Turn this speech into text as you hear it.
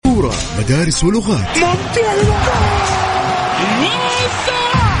كرة، مدارس ولغات.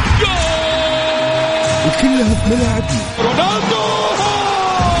 وكلها في ملاعبنا. رونالدو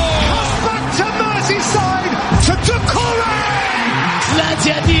لا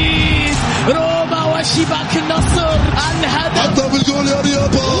جديد، روما وشباك النصر الهدف. حطها بالجول يا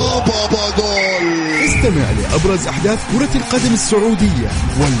رياض، بابا جول. استمع لأبرز أحداث كرة القدم السعودية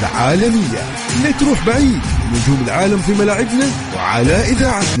والعالمية. لا تروح بعيد، نجوم العالم في ملاعبنا وعلى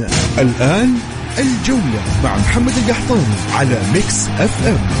إذاعتنا. الآن الجولة مع محمد القحطاني على ميكس اف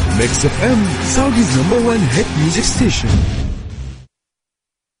ام. ميكس اف ام سعوديز نمبر 1 هيت ميوزك ستيشن.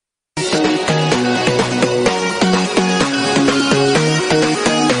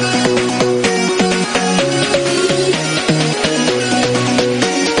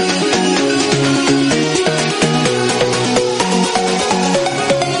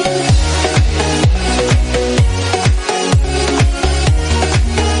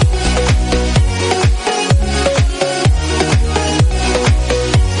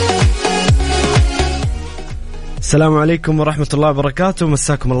 السلام عليكم ورحمة الله وبركاته،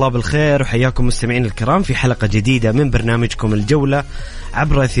 مساكم الله بالخير وحياكم مستمعين الكرام في حلقة جديدة من برنامجكم الجولة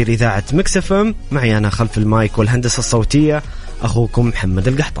عبر أثير إذاعة ميكس اف ام. معي أنا خلف المايك والهندسة الصوتية أخوكم محمد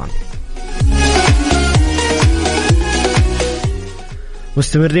القحطاني.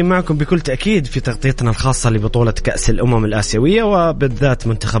 مستمرين معكم بكل تأكيد في تغطيتنا الخاصة لبطولة كأس الأمم الآسيوية وبالذات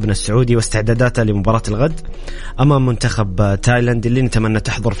منتخبنا السعودي واستعداداته لمباراة الغد أمام منتخب تايلاند اللي نتمنى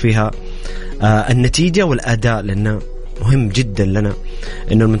تحضر فيها النتيجة والأداء، لأنه مهم جدا لنا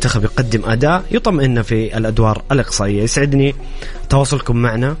أن المنتخب يقدم أداء يطمئن في الأدوار الإقصائية. يسعدني تواصلكم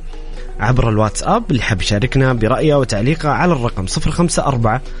معنا عبر الواتساب اللي حاب يشاركنا برأيه وتعليقه على الرقم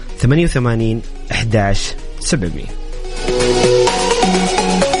 054 88 11 700.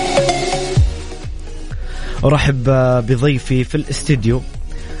 أرحب بضيفي في الاستديو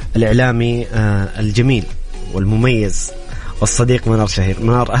الإعلامي الجميل والمميز والصديق منار شهير.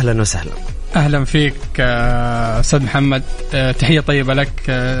 منار أهلا وسهلا. أهلا فيك أستاذ محمد، تحية طيبة لك،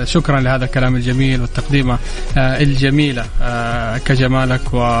 شكرا لهذا الكلام الجميل والتقديمة الجميلة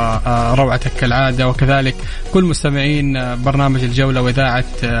كجمالك وروعتك كالعادة، وكذلك كل مستمعين برنامج الجولة وإذاعة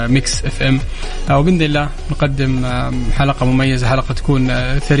ميكس اف ام. وبإذن الله نقدم حلقة مميزة، حلقة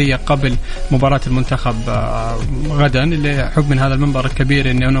تكون ثرية قبل مباراة المنتخب غدا، اللي حب من هذا المنبر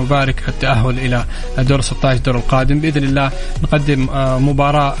الكبير أني أنا أبارك التأهل إلى دور 16 دور القادم. بإذن الله نقدم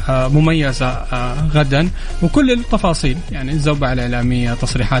مباراة مميزة غدا، وكل التفاصيل يعني الزوبعة الإعلامية،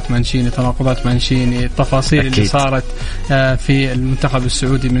 تصريحات مانشيني، تناقضات مانشيني، التفاصيل أكيد اللي صارت في المنتخب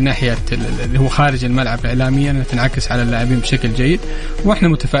السعودي من ناحية اللي هو خارج الملعب إعلاميا تنعكس على اللاعبين بشكل جيد، وإحنا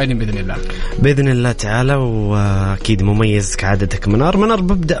متفائلين بإذن الله تعالى. وأكيد مميز كعادتك منار.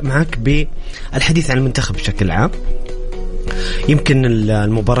 ببدأ معك بالحديث عن المنتخب بشكل عام. يمكن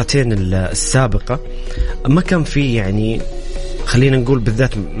المباراتين السابقة ما كان في يعني خلينا نقول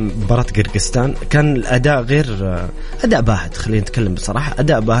بالذات مباراة قرقستان كان الأداء غير أداء باهت، خلينا نتكلم بصراحة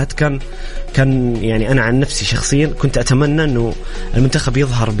أداء باهت. كان يعني أنا عن نفسي شخصيا كنت أتمنى أنه المنتخب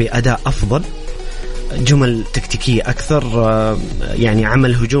يظهر بأداء أفضل، جمل تكتيكية أكثر، يعني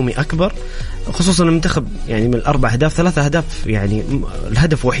عمل هجومي أكبر، خصوصا المنتخب يعني من 4 أهداف 3 أهداف يعني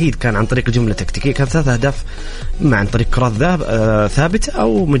الهدف وحيد كان عن طريق الجملة التكتيكية، كان 3 أهداف عن طريق كرات ثابتة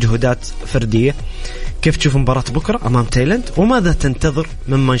أو مجهودات فردية. كيف تشوف مباراة بكرة أمام تايلاند، وماذا تنتظر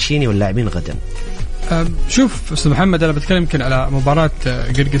من مانشيني واللاعبين غدا؟ شوف أستاذ محمد، أنا بتكلم يمكن على مباراة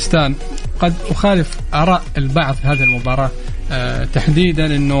قرقستان، قد أخالف آراء البعض في هذه المباراة تحديدا،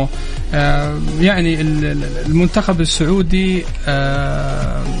 إنه يعني المنتخب السعودي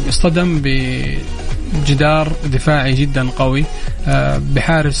اصطدم بجدار دفاعي جدا قوي،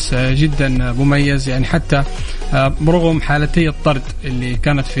 بحارس جدا مميز، يعني حتى برغم حالتي الطرد اللي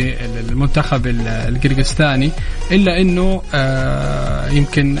كانت في المنتخب القرقستاني، إلا أنه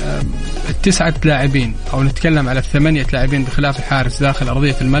يمكن 9 لاعبين أو نتكلم على 8 لاعبين بخلاف الحارس داخل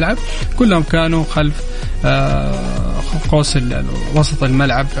أرضية الملعب، كلهم كانوا خلف قوس وسط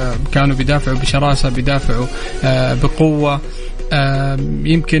الملعب، كانوا بيدافعوا بشراسة، بيدافعوا بقوة.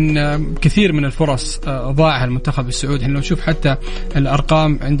 يمكن كثير من الفرص ضاعها المنتخب السعودي. لو نشوف حتى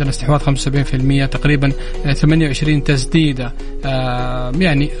الأرقام، عندنا استحواذ 75%، تقريبا 28 تسديدة،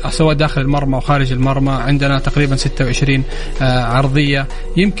 يعني سواء داخل المرمى وخارج المرمى، عندنا تقريبا 26 عرضية.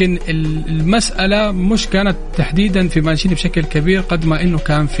 يمكن المسألة مش كانت تحديدا في مانشيني بشكل كبير، قد ما إنه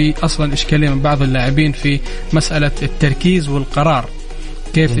كان في أصلا إشكالية من بعض اللاعبين في مسألة التركيز والقرار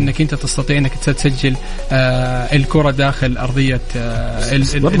كيف انك انت تستطيع انك تسجل الكرة داخل ارضية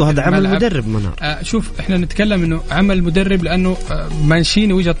برضه هذا عمل المدرب منار. شوف احنا نتكلم انه عمل المدرب لانه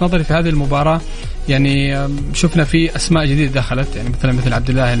مانشيني وجهة نظري في هذه المباراة يعني شفنا في اسماء جديدة دخلت، يعني مثل عبد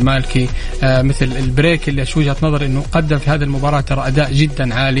الله المالكي، مثل البريك اللي وجهة نظري انه قدم في هذه المباراة ترى اداء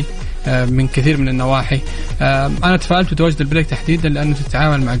جدا عالي من كثير من النواحي. انا تفائلت بتواجد البريك تحديدا لانه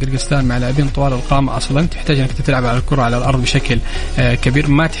تتعامل مع قرقستان مع لاعبين طوال القامة، اصلا تحتاج انك تلعب على الكرة على الارض بشكل كبير،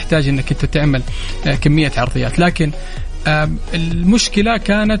 ما تحتاج انك انت تعمل كمية عرضيات. لكن المشكلة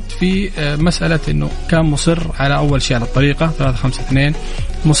كانت في مسألة انه كان مصر على اول شيء على الطريقة 3-5-2،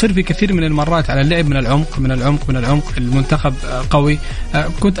 مصر في كثير من المرات على اللعب من العمق. المنتخب قوي،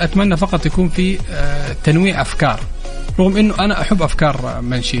 كنت اتمنى فقط يكون في تنويع افكار، رغم انه انا احب افكار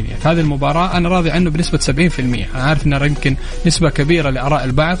مانشيني في هذه المباراه، انا راضي عنه بنسبه 70%. انا عارف انها يمكن نسبه كبيره لاراء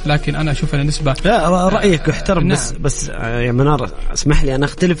البعض، لكن انا اشوف انها نسبه. لا رايك يحترم. نعم. بس يا منار اسمح لي انا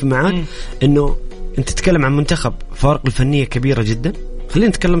اختلف معك. انه انت تتكلم عن منتخب فارق الفنيه كبيره جدا. خلينا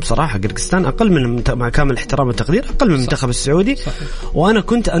نتكلم بصراحه، قرقستان اقل من، مع كامل الاحترام والتقدير، اقل من المنتخب السعودي. صحيح. وانا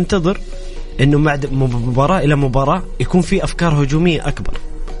كنت انتظر انه بعد مباراه الى مباراه يكون في افكار هجوميه اكبر.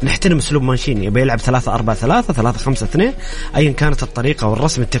 نحترم اسلوب مانشيني، يبي يلعب 3-4-3 3-5-2 ايا كانت الطريقه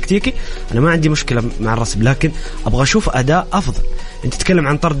والرسم التكتيكي، انا ما عندي مشكله مع الرسم، لكن ابغى اشوف اداء افضل. انت تتكلم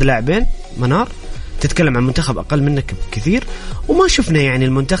عن طرد لاعبين منار، تتكلم عن منتخب اقل منك بكثير، وما شفنا يعني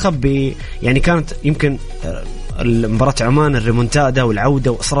المنتخب يعني كانت يمكن مباراة عمان الريمونتادا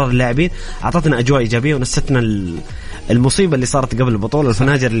والعودة وإصرار اللاعبين أعطتنا أجواء إيجابية ونستنا المصيبة اللي صارت قبل البطولة،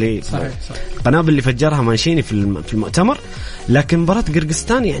 الفناجر اللي القنابل اللي فجرها مانشيني في المؤتمر. لكن مباراة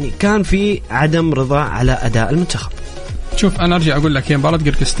قرقستان يعني كان في عدم رضا على أداء المنتخب. شوف أنا أرجع أقول لك، هي مباراة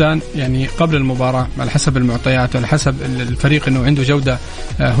قرقستان يعني قبل المباراة على حسب المعطيات وعلى حسب الفريق إنه عنده جودة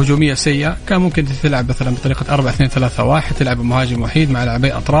هجومية سيئة، كان ممكن تلعب مثلا بطريقة 4-2-3-1، تلعب مهاجم وحيد مع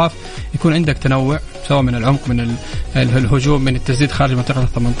لاعبي أطراف، يكون عندك تنوع سواء من العمق من الهجوم من التسديد خارج منطقة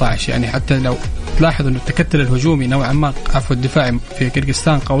 18. يعني حتى لو تلاحظ إنه التكتل الهجومي نوعا ما الدفاعي في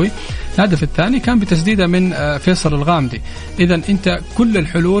قرقستان قوي. الهدف الثاني كان بتسديدة من فيصل الغامدي. إذا أنت كل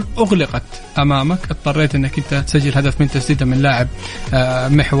الحلول أغلقت أمامك، اضطريت أنك أنت تسجل هدف من تسديدة من لاعب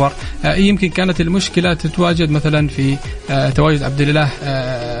محور. يمكن كانت المشكلة تتواجد مثلا في تواجد عبد الله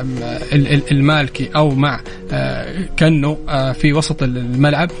المالكي أو مع كنو في وسط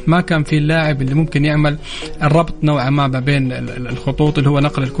الملعب، ما كان في اللاعب اللي ممكن يعمل الربط نوعا ما بين الخطوط، اللي هو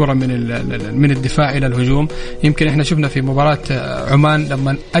نقل الكرة من الدفاع إلى الهجوم. يمكن احنا شفنا في مباراة عمان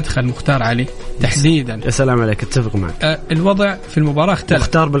لما أدخل مختار علي تحديدا، يا سلام عليك، اتفق معك، الوضع في المباراة اختلف.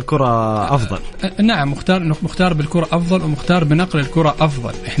 مختار بالكرة أفضل. نعم، مختار بالكرة أفضل ومختار بنقل الكرة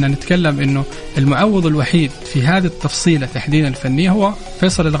أفضل. احنا نتكلم إنه المعوض الوحيد في هذه التفصيلة تحديدا الفنية هو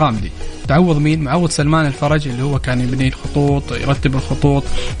فيصل الغامدي. تعوض مين؟ معوض سلمان الفرج اللي هو كان يبني الخطوط، يرتب الخطوط،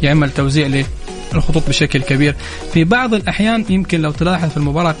 يعمل توزيع للخطوط بشكل كبير. في بعض الأحيان يمكن لو تلاحظ في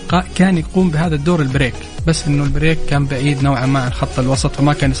المباراة كان يقوم بهذا الدور البريك، بس إنه البريك كان بعيد نوعا ما عن خط الوسط،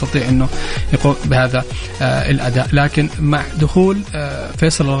 فما كان يستطيع إنه يقوم بهذا الأداء. لكن مع دخول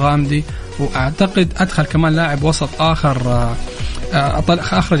فيصل الغامدي، وأعتقد أدخل كمان لاعب وسط آخر،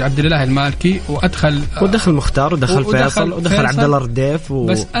 أخرج عبد الله المالكي ودخل مختار ودخل فيصل ودخل عبد الله الرديف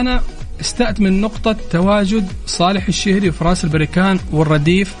بس أنا استأت من نقطة تواجد صالح الشهري وفراس البركان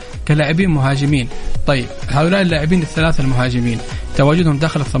والرديف كلاعبين مهاجمين. طيب هؤلاء اللاعبين الثلاثة المهاجمين تواجدهم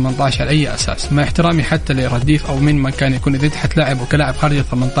داخل 18 على أي أساس؟ مع احترامي حتى لرديف أو من كان يكون إذا حتلاعب وكلاعب خارج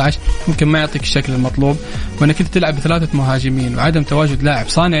 18 ممكن ما يعطيك الشكل المطلوب، وأنك تلعب بثلاثة مهاجمين وعدم تواجد لاعب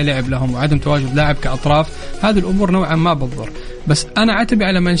صانع لعب لهم وعدم تواجد لاعب كأطراف، هذه الأمور نوعا ما بتضر. بس أنا أعتبر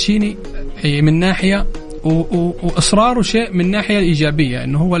على مانشيني من ناحية وإصراره شيء من ناحية إيجابية،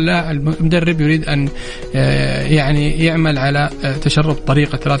 إنه هو المدرب يريد أن يعني يعمل على تشرب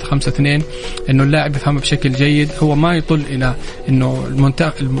طريقة 3-5-2، إنه اللاعب يفهمه بشكل جيد. هو ما يطل إلى إنه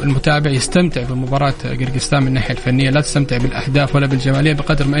المتابع يستمتع بمباراة قرقستان من الناحية الفنية، لا تستمتع بالأهداف ولا بالجمالية،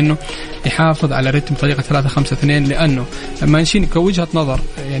 بقدر ما إنه يحافظ على رتم طريقة 3-5-2. لأنه مانشيني كوجهة نظر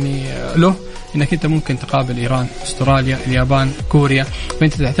يعني له انك انت ممكن تقابل ايران، استراليا، اليابان، كوريا،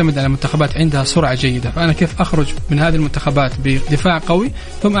 فانت تعتمد على منتخبات عندها سرعه جيده. فانا كيف اخرج من هذه المنتخبات بدفاع قوي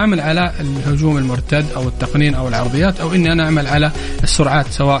ثم اعمل على الهجوم المرتد او التقنين او العرضيات، او اني انا اعمل على السرعات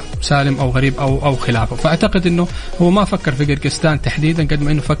سواء سالم او غريب او خلافه. فاعتقد انه هو ما فكر في قرقستان تحديدا قد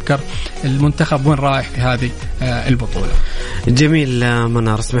ما انه فكر المنتخب وين رايح في هذه البطوله. جميل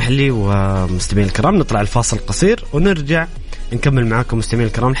منار، اسمح لي ومستمعين الكرام نطلع الفاصل قصير ونرجع نكمل معاكم مستمعين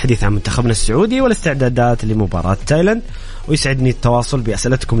الكرام الحديث عن منتخبنا السعودي والاستعدادات لمباراة تايلاند. ويسعدني التواصل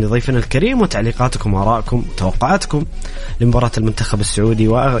بأسئلتكم لضيفنا الكريم وتعليقاتكم وآرائكم وتوقعاتكم لمباراة المنتخب السعودي،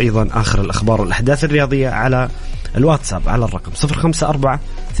 وأيضا آخر الأخبار والأحداث الرياضية على الواتساب على الرقم 054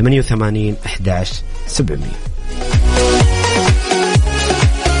 88 11 700.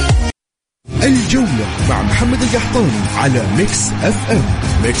 الجولة مع محمد القحطاني على ميكس اف ام.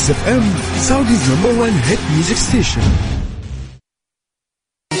 ميكس اف ام سعوديز نمبر 1 هيت ميوزك ستيشن.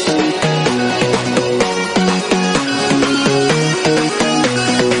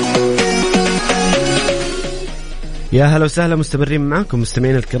 يا هلا وسهلا، مستمرين معكم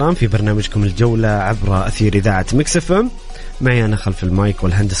مستمعين الكرام في برنامجكم الجولة عبر أثير إذاعة ميكس اف ام. معي أنا خلف المايك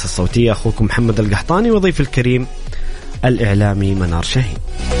والهندسة الصوتية أخوكم محمد القحطاني، وضيف الكريم الإعلامي منار شاهين.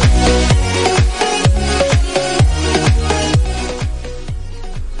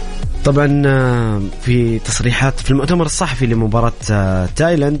 طبعا في تصريحات في المؤتمر الصحفي لمباراة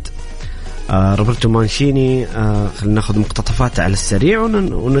تايلاند، روبرتو مانشيني، خلينا ناخذ مقتطفات على السريع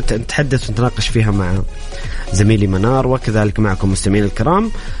ونتحدث ونتناقش فيها مع زميلي منار وكذلك معكم مستمعين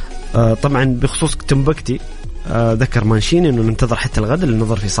الكرام. طبعا بخصوص تمبكتي، ذكر مانشيني أنه ننتظر حتى الغد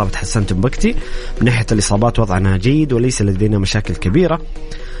للنظر في إصابة حسان تمبكتي. من ناحية الإصابات وضعنا جيد وليس لدينا مشاكل كبيرة.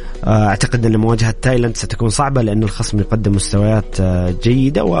 أعتقد أن مواجهة تايلاند ستكون صعبة لأن الخصم يقدم مستويات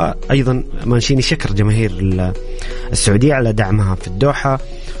جيدة. وأيضا مانشيني شكر جماهير السعودية على دعمها في الدوحة،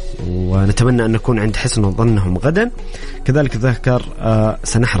 ونتمنى أن نكون عند حسن ظنهم غدا. كذلك ذكر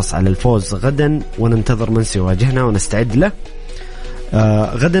سنحرص على الفوز غدا وننتظر من سيواجهنا ونستعد له.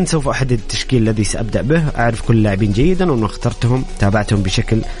 غدا سوف أحدد التشكيل الذي سأبدأ به. أعرف كل اللاعبين جيدا وأنا اخترتهم، تابعتهم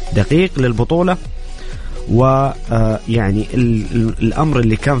بشكل دقيق للبطولة. ويعني الأمر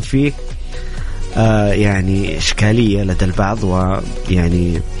اللي كان فيه يعني إشكالية لدى البعض،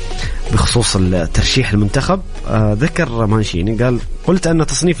 ويعني بخصوص الترشيح المنتخب، ذكر مانشيني قال: قلت أن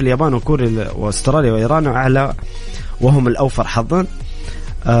تصنيف اليابان وكوريا واستراليا وإيران أعلى وهم الأوفر حظا.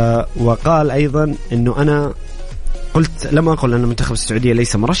 وقال أيضا أنه أنا قلت لم أقل أن منتخب السعودية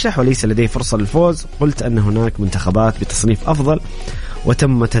ليس مرشح وليس لديه فرصة للفوز، قلت أن هناك منتخبات بتصنيف أفضل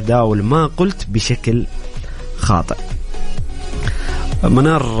وتم تداول ما قلت بشكل خاطئ.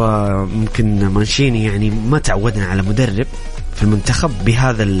 منار، ممكن مانشيني يعني ما تعودنا على مدرب في المنتخب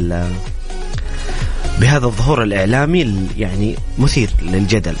بهذا الظهور الإعلامي يعني مثير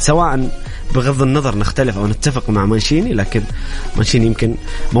للجدل، سواء بغض النظر نختلف أو نتفق مع مانشيني. لكن مانشيني يمكن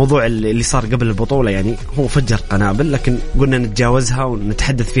موضوع اللي صار قبل البطولة يعني هو فجر قنابل، لكن قلنا نتجاوزها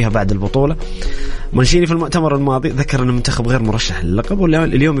ونتحدث فيها بعد البطولة. مانشيني في المؤتمر الماضي ذكر أن المنتخب غير مرشح للقب،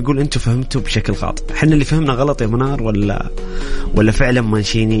 واليوم يقول أنتم فهمتوا بشكل خاطئ. حنا اللي فهمنا غلط يا منار ولا فعلا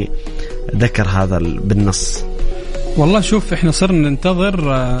مانشيني ذكر هذا بالنص؟ والله شوف، احنا صرنا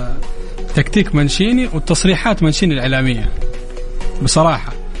ننتظر تكتيك مانشيني وتصريحات مانشيني الإعلامية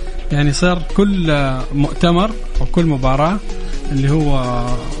بصراحة. يعني صار كل مؤتمر وكل مباراة اللي هو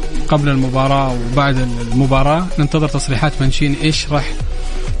قبل المباراة وبعد المباراة ننتظر تصريحات مانشيني إيش راح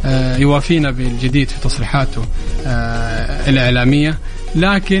يوافينا بالجديد في تصريحاته الإعلامية.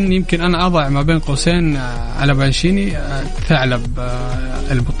 لكن يمكن أنا أضع ما بين قوسين على مانشيني ثعلب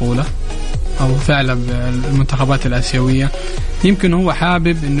البطولة أو ثعلب المنتخبات الآسيوية. يمكن هو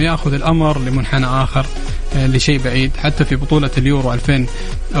حابب أنه يأخذ الأمر لمنحنى آخر، لشيء بعيد. حتى في بطولة اليورو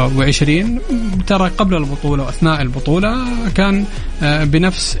 2020 ترى قبل البطولة وأثناء البطولة كان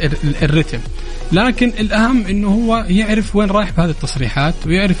بنفس الرتم. لكن الأهم أنه هو يعرف وين رايح بهذه التصريحات،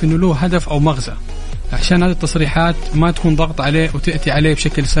 ويعرف أنه له هدف أو مغزى، عشان هذه التصريحات ما تكون ضغط عليه وتأتي عليه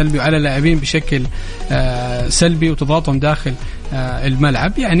بشكل سلبي وعلى اللاعبين بشكل سلبي وتضغطهم داخل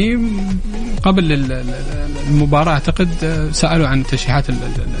الملعب. يعني قبل المباراة أعتقد سألوا عن تشريحات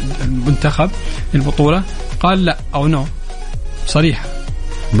المنتخب البطولة، قال لا أو نو صريحة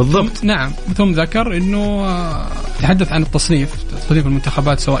بالضبط. نعم. ثم ذكر أنه تحدث عن تصنيف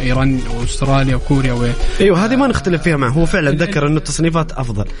المنتخبات سواء إيران واستراليا وكوريا أيوه، هذه ما نختلف فيها معه. هو فعلا ذكر أنه التصنيفات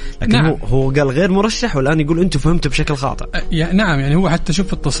أفضل، لكن نعم. هو قال غير مرشح، والآن يقول أنتم فهمتوا بشكل خاطئ. نعم، يعني هو حتى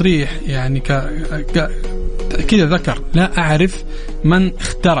شوف التصريح يعني كذا ذكر: لا أعرف من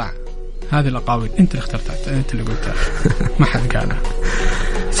اخترع هذه الأقاويل، أنت اللي اخترتها، أنت اللي قلتها، ما حد قالها.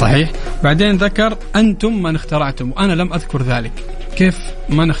 صحيح. بعدين ذكر: أنتم من اخترعتم وأنا لم أذكر ذلك. كيف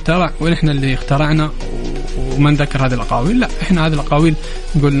ما نخترع ونحن اللي اخترعنا ومن ذكر هذه الأقاويل؟ لا، إحنا هذه الأقاويل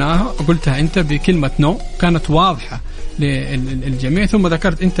قلتها أنت بكلمة نو، كانت واضحة للجميع. ثم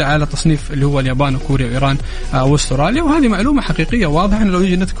ذكرت أنت على تصنيف اللي هو اليابان وكوريا وإيران واستراليا، وهذه معلومة حقيقية واضحة. لو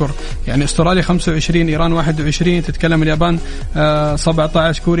يجي نذكر يعني استراليا 25، إيران 21، تتكلم اليابان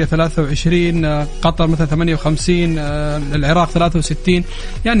 17، كوريا 23، قطر مثلا 58، العراق 63.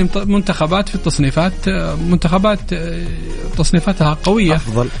 يعني منتخبات في التصنيفات، منتخبات تصنيفاتها قوية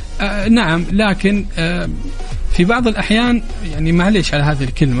أفضل. نعم. لكن في بعض الأحيان يعني معليش على هذه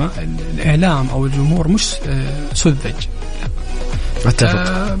الكلمة، الإعلام أو الجمهور مش سذج.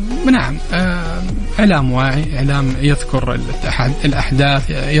 أتفق. نعم. إعلام واعي، إعلام يذكر الأحداث،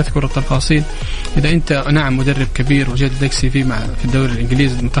 يذكر التفاصيل. إذا أنت نعم مدرب كبير وجد لك CV في الدوري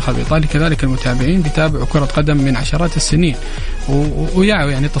الإنجليزي المنتخب الإيطالي، كذلك المتابعين بيتابعوا كرة قدم من عشرات السنين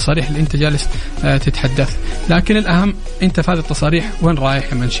ويعوا يعني التصاريح اللي أنت جالس تتحدث. لكن الأهم أنت في هذه التصاريح وين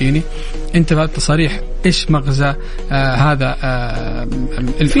رايح يا منشيني؟ أنت في هذه التصاريح إيش مغزى هذا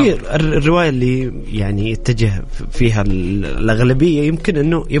في الرواية اللي يعني يتجه فيها الأغلبية يمكن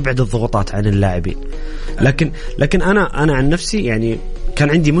أنه يبعد الضغوطات عن اللاعبين. لكن أنا عن نفسي يعني كان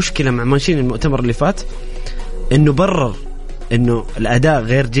عندي مشكلة مع مانشيني المؤتمر اللي فات، أنه برر أنه الأداء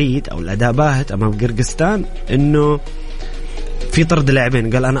غير جيد أو الأداء باهت أمام قرقستان، أنه في طرد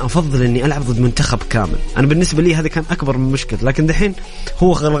لاعبين. قال أنا أفضل أني ألعب ضد منتخب كامل. أنا بالنسبة لي هذا كان أكبر من مشكلة، لكن دحين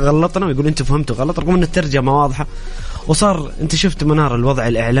هو غلطنا ويقول أنتوا فهمتوا غلط، رغم أن الترجمة واضحة. وصار أنت شفت منار الوضع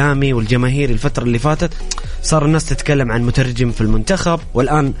الإعلامي والجماهيري الفترة اللي فاتت، صار الناس تتكلم عن مترجم في المنتخب،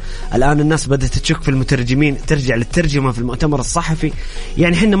 والآن الناس بدأت تشك في المترجمين، ترجع للترجمة في المؤتمر الصحفي.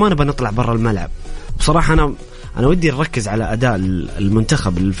 يعني حنا ما نبغى نطلع برا الملعب. بصراحة أنا ودي نركز على أداء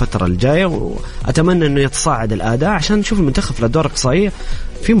المنتخب الفترة الجاية، وأتمنى أنه يتصاعد الأداء عشان نشوف المنتخب في الأدوار الإقصائية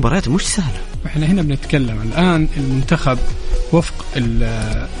في مباريات مش سهلة. إحنا هنا بنتكلم الآن المنتخب وفق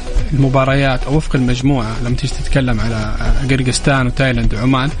المباريات أو وفق المجموعة. لما تيجي تتكلم على قرقستان وتايلاند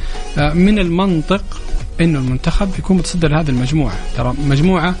وعمان، من المنطق إنه المنتخب يكون متصدر هذه المجموعة. ترى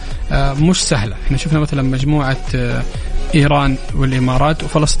مجموعة مش سهلة. إحنا شفنا مثلا مجموعة إيران والإمارات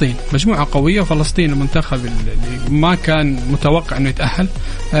وفلسطين، مجموعة قوية، وفلسطين المنتخب اللي ما كان متوقع إنه يتأهل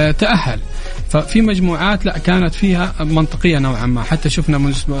تأهل. ففي مجموعات لا كانت فيها منطقية نوعا ما. حتى شفنا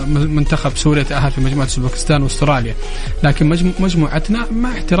منتخب سوريا تأهل في مجموعة أوزبكستان واستراليا. لكن مجموعتنا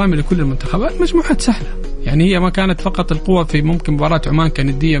مع احترامي لكل المنتخبات مجموعات سهلة. يعني هي ما كانت فقط القوة في ممكن مباراة عمان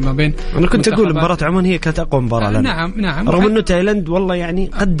كانت دية ما بين. أنا كنت أقول مباراة عمان هي كانت أقوى مباراة لنا. نعم. رغم إنه تايلاند والله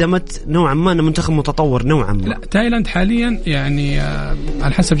يعني قدمت نوعا ما أنه منتخب متطور نوعا ما. لا تايلاند حاليا يعني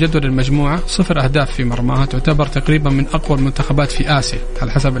على حسب جدول المجموعة 0 أهداف في مرماها، تعتبر تقريبا من أقوى المنتخبات في آسيا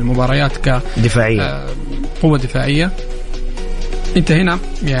على حسب المباريات دفاعية، قوة دفاعية. أنت هنا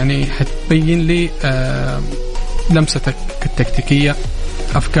يعني حتبين لي لمستك التكتيكية،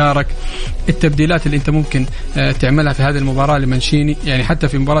 أفكارك، التبديلات اللي أنت ممكن تعملها في هذه المباراة لمنشيني. يعني حتى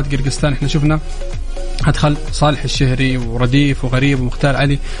في مباراة قرقستان إحنا شفنا أدخل صالح الشهري ورديف وغريب ومختار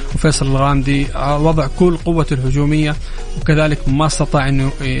علي وفيصل الغامدي، وضع كل قوة الهجومية، وكذلك ما استطاع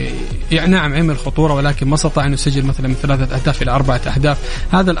إنه يعني نعم عمل خطورة، ولكن ما استطاع إنه يسجل مثلا من 3 أهداف إلى 4 أهداف.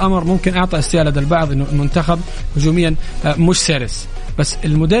 هذا الأمر ممكن أعطى استياء لدى البعض إنه المنتخب هجوميا مش سرس. بس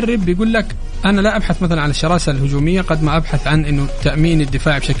المدرب بيقول لك أنا لا أبحث مثلا عن الشراسة الهجومية قد ما أبحث عن إنه تأمين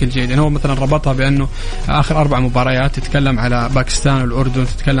الدفاع بشكل جيد. يعني هو مثلا ربطها بأنه آخر 4 مباريات تتكلم على باكستان والأردن،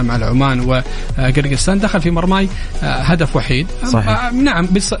 تتكلم على عمان وقرقستان، دخل في مرماي هدف وحيد. صحيح. نعم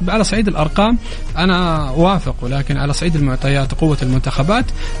على صعيد الأرقام أنا وافق، ولكن على صعيد المعطيات قوة المنتخبات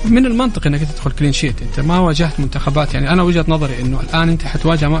من المنطق أنك تدخل كلين شيت. أنت ما واجهت منتخبات، يعني أنا وجهة نظري أنه الآن أنت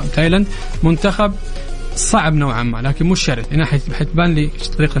حتواجه تايلاند منتخب صعب نوعا ما لكن مش شرط. هنا حتبان لي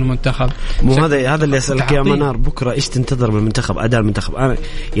طريقة المنتخب. مو هذا اللي أسألك يا منار، بكرة إيش تنتظر من المنتخب؟ أداء المنتخب أنا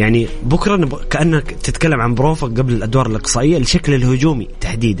يعني بكرة كأنك تتكلم عن بروفة قبل الأدوار الإقصائية، الشكل الهجومي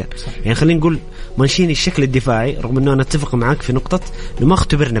تحديدا. صحيح. يعني خلينا نقول منشيني الشكل الدفاعي، رغم أنه أنا أتفق معك في نقطة أنه ما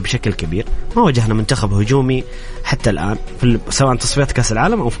اختبرنا بشكل كبير، ما واجهنا منتخب هجومي حتى الآن في سواء تصفيات كأس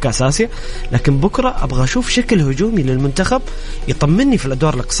العالم أو في كأس آسيا. لكن بكرة أبغى أشوف شكل هجومي للمنتخب يطمني في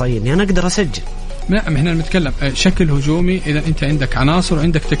الأدوار الإقصائية أني أنا أقدر أسجل. نعم احنا نتكلم شكل هجومي. اذا انت عندك عناصر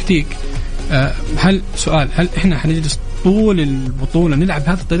وعندك تكتيك، هل احنا حنجلس طول البطوله نلعب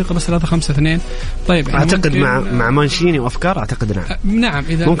بهذه الطريقه بس 3-5-2؟ طيب اعتقد مع مانشيني وافكار اعتقد نعم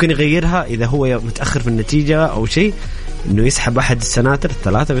اذا ممكن يغيرها اذا هو متاخر في النتيجه او شيء، انه يسحب احد السناتر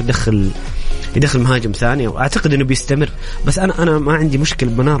الثلاثه ويدخل مهاجم ثاني، واعتقد انه بيستمر. بس انا ما عندي مشكله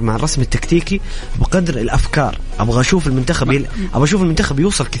بنار مع الرسم التكتيكي بقدر الافكار. ابغى اشوف المنتخب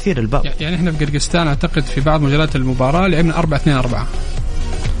يوصل كثير الباب. يعني احنا في قرقستان اعتقد في بعض مجالات المباراه لعبنا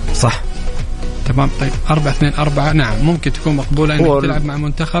 4-2-4 صح تمام. طيب 4-2-4 نعم ممكن تكون مقبولة انك تلعب مع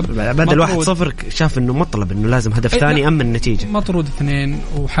منتخب بعد 1-0 شاف انه مطلب انه لازم هدف ثاني امن النتيجة، مطرود 2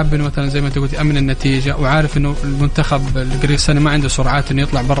 وحب انه مثلا زي ما انت قلت امن النتيجة، وعارف انه المنتخب القرقستاني ما عنده سرعات انه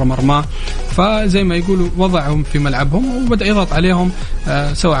يطلع برا مرماه، فزي ما يقولوا وضعهم في ملعبهم وبدأ يضغط عليهم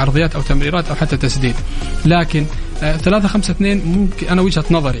سواء عرضيات او تمريرات او حتى تسديد. لكن 3-5-2 ممكن انا وجهة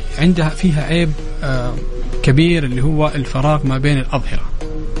نظري عندها فيها عيب كبير اللي هو الفراغ ما بين الأظهرة.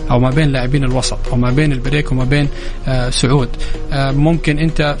 أو ما بين لاعبين الوسط أو ما بين البريك وما بين سعود. ممكن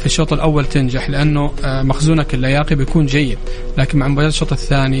أنت في الشوط الأول تنجح لأنه مخزونك اللياقي بيكون جيد، لكن مع مباراة الشوط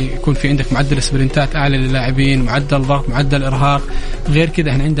الثاني يكون في عندك معدل سبرنتات أعلى للاعبين، معدل ضغط، معدل إرهاق. غير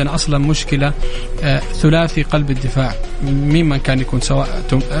كده احنا عندنا أصلا مشكلة ثلاثي قلب الدفاع، مين كان يكون، سواء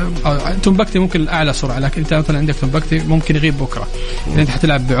تومبكتي ممكن الأعلى سرعة، لكن أنت مثلا عندك تومبكتي ممكن يغيب بكرة، أنت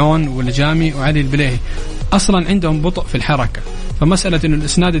حتلعب بعون والجامي وعلي البليهي أصلا عندهم بطء في الحركة. فمسألة إنه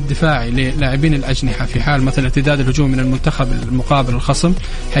الإسناد الدفاعي للاعبين الأجنحة في حال مثلا ارتداد الهجوم من المنتخب المقابل الخصم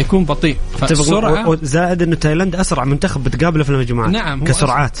حيكون بطيء. فالسرعة زائد إنه تايلاند أسرع منتخب بتقابله في المجموعات. نعم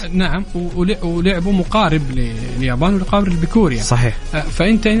كسرعات. نعم، ولعبوا مقارب لليابان ومقارب لبكوريا. صحيح.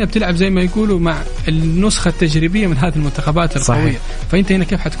 فأنت هنا بتلعب زي ما يقولوا مع النسخة التجريبية من هذه المنتخبات القوية. صحيح. فأنت هنا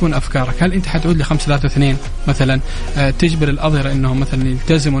كيف حتكون أفكارك؟ هل أنت حتعود ل5-3-2 مثلا تجبر الأظهرة إنهم مثلا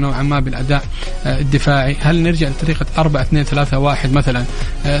يلتزموا نوعا ما بالأداء الدفاعي؟ هل نرجع لطريقة 4-2-3-1 مثلا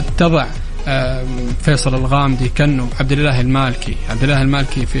تضع فيصل الغامدي كنو عبد الله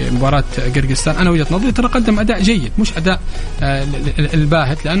المالكي في مباراة قرقستان؟ أنا وجهة نظري ترى قدم أداء جيد، مش أداء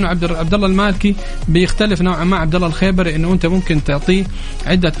الباهت، لأنه عبد الله المالكي بيختلف نوعا ما عبد الله الخيبري، إنه أنت ممكن تعطيه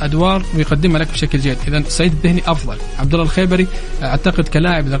عدة أدوار ويقدمها لك بشكل جيد. إذا سعيد الدهني أفضل. عبد الله الخيبري أعتقد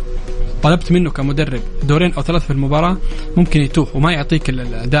كلاعب طلبت منه كمدرب 2 أو 3 في المباراة ممكن يتوه وما يعطيك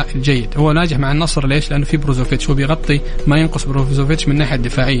الأداء الجيد. هو ناجح مع النصر ليش؟ لأنه في بروزوفيتش، هو بيغطي ما ينقص بروزوفيتش من الناحية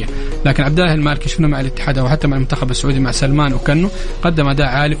الدفاعية. لكن عبد الله المالكي شفنا مع الاتحاد أو حتى مع المنتخب السعودي مع سلمان وكنو قدم أداء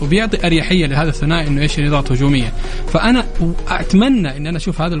عالي وبيعطي أريحية لهذا الثنائي إنه إيش يضغط هجوميا. فأنا أتمنى إن أنا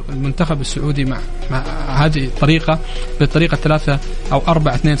أشوف هذا المنتخب السعودي مع هذه الطريقة، بالطريقة 3 أو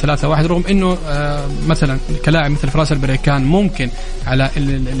 4-2-3-1، رغم إنه مثلا كلاعب مثل فراس البريكان ممكن على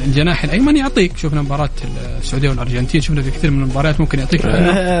الجناح الأيمن يعطيك. شفنا مباراة السعودية والأرجنتين، شفنا في كثير من المباريات ممكن يعطيك.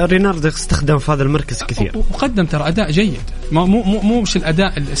 ريناردو استخدم في هذا المركز كثير وقدم ترى أداء جيد، مو مش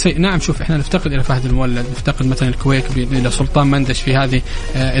الأداء السيء. نعم، شوف إحنا نفتقد إلى فهد المولد، نفتقد مثلا الكويك إلى سلطان مندش في هذه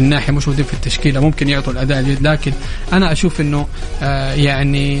الناحية، مش موجودين في التشكيلة، ممكن يعطوا الأداء الجيد. لكن أنا أشوف إنه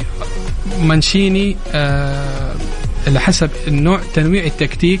يعني منشيني على حسب النوع تنويع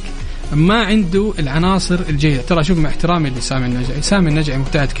التكتيك ما عنده العناصر الجيدة. ترى شوف، مع احترامي لسامي النجعي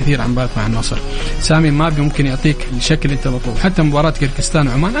مبتعد كثير عن مباراة مع النصر. سامي ما ممكن يعطيك الشكل اللي انت مطلوب. حتى مباراة قرقستان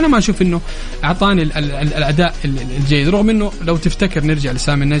وعمان أنا ما أشوف إنه أعطاني الأداء الجيد، رغم إنه لو تفتكر نرجع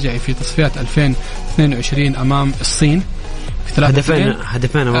لسامي النجعي في تصفيات 2022 أمام الصين في 3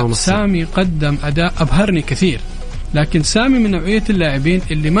 هدفين أمام الصين، سامي قدم أداء أبهرني كثير. لكن سامي من نوعية اللاعبين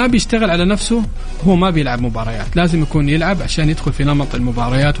اللي ما بيشتغل على نفسه، هو ما بيلعب مباريات، لازم يكون يلعب عشان يدخل في نمط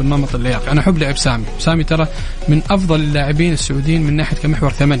المباريات والنمط اللياقي. أنا أحب لعب سامي ترى من أفضل اللاعبين السعوديين من ناحية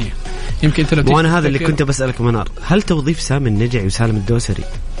كمحور 8. يمكن أنت لو وأنا هذا اللي كنت بسألك منار، هل توظيف سامي النجعي وسالم الدوسري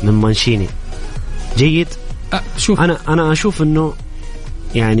من مانشيني جيد؟ شوف، أنا أشوف إنه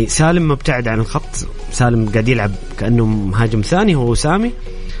يعني سالم مبتعد عن الخط، سالم قاعد يلعب كأنه مهاجم ثاني هو سامي.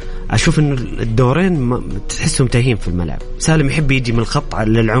 أشوف إنه الدورين تحسهم تايهين في الملعب. سالم يحب يجي من الخط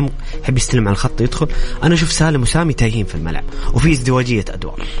للعمق، يحب يستلم على الخط يدخل. أنا أشوف سالم وسامي تايهين في الملعب وفي ازدواجية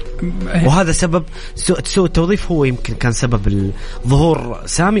أدوار، وهذا سبب سوء التوظيف. هو يمكن كان سبب ظهور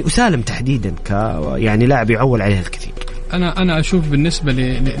سامي وسالم تحديدا يعني لاعب يعول عليه الكثير. أنا أشوف بالنسبة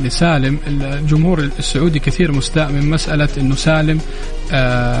لسالم الجمهور السعودي كثير مستاء من مسألة إنه سالم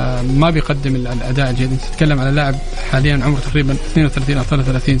ما بيقدم الأداء الجيد. تتكلم على لاعب حاليا عمره تقريبا 32 أو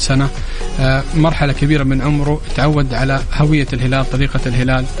 33 سنة، مرحلة كبيرة من عمره، تعود على هوية الهلال، طريقة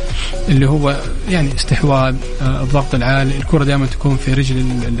الهلال اللي هو يعني استحواذ، الضغط العالي، الكرة دائما تكون في رجل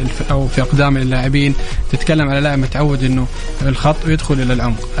أو في أقدام اللاعبين. تتكلم على لاعب متعود إنه الخط ويدخل إلى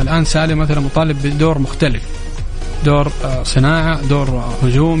العمق. الآن سالم مثلا مطالب بدور مختلف، دور صناعة، دور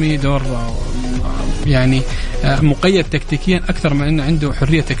هجومي، دور يعني مقيد تكتيكيا أكثر من أنه عنده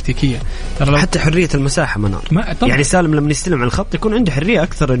حرية تكتيكية. حتى حرية المساحة منار، يعني سالم لما يستلم على الخط يكون عنده حرية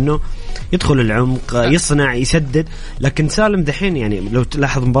أكثر أنه يدخل العمق، يصنع، يسدد. لكن سالم دحين يعني لو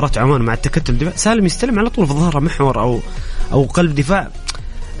تلاحظ مباراة عمان مع التكتل الدفاع، سالم يستلم على طول في ظهره محور أو قلب دفاع،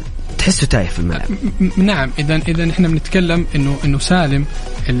 تحسه تايه في الملعب. نعم، إذا إحنا بنتكلم إنه سالم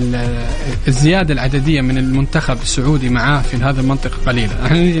الزيادة العددية من المنتخب السعودي معاه في هذا المنطقة قليلة.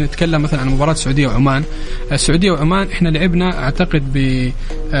 إحنا نيجي نتكلم مثلا عن مباراة السعودية وعمان. السعودية وعمان إحنا لعبنا أعتقد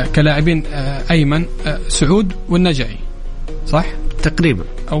كلاعبين أيمن سعود والنجعي، صح؟ تقريبا.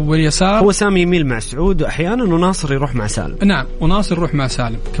 أو اليسار هو سامي يميل مع سعود وأحيانا وناصر يروح مع سالم. نعم، وناصر يروح مع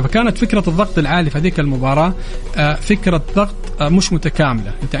سالم. فكانت فكرة الضغط العالي في هذيك المباراة فكرة ضغط مش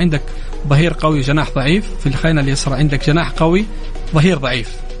متكاملة. أنت عندك ظهير قوي، جناح ضعيف، في الخينة اليسرى عندك جناح قوي، ظهير ضعيف.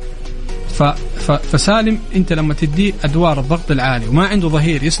 فسالم أنت لما تدي أدوار الضغط العالي وما عنده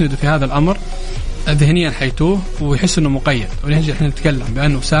ظهير يسنده في هذا الأمر، ذهنيا حيتوه ويحس انه مقيد. ونجي احنا نتكلم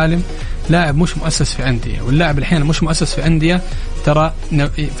بانه سالم لاعب مش مؤسس في أندية، واللاعب الأحيان مش مؤسس في أندية ترى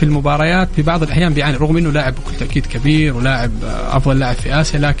في المباريات في بعض الأحيان بيعاني، رغم إنه لاعب بكل تأكيد كبير ولاعب أفضل لاعب في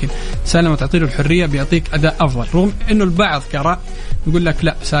آسيا، لكن سالم تعطي له الحرية بيعطيك أداء أفضل، رغم إنه البعض كرأي يقول لك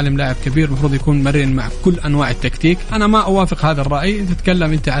لا سالم لاعب كبير المفروض يكون مرن مع كل أنواع التكتيك. أنا ما أوافق هذا الرأي.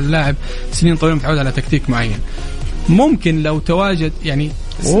 تتكلم أنت عن لاعب سنين طويلة متعود على تكتيك معين، ممكن لو تواجد يعني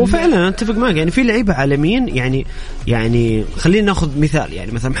وفعلا اتفق معك. يعني في لعيبه عالميين يعني خلينا ناخذ مثال،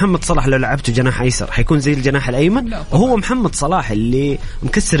 يعني مثلا محمد صلاح لو لعبته جناح ايسر حيكون زي الجناح الايمن، وهو محمد صلاح اللي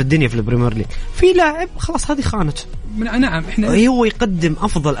مكسر الدنيا في البريمير ليج. في لاعب خلاص هذه خانته. نعم احنا هو يقدم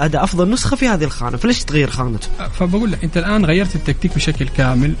افضل اداء افضل نسخه في هذه الخانه، فليش تغير خانته؟ فبقول لك انت الان غيرت التكتيك بشكل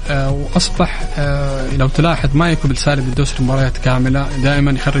كامل، واصبح لو تلاحظ ما يقبل سالم بالدوس المباريات كامله،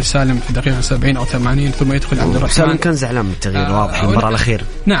 دائما يخرج سالم في دقيقه 70 او 80 ثم يدخل عبد الرحمن. سالم كان زعلان من التغيير واضح المباراه الاخيره.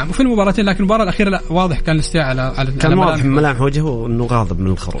 نعم وفي المباراتين، لكن المباراه الاخيره لا واضح كان الاستياء على كان واضح من ملامح وجهه انه غاضب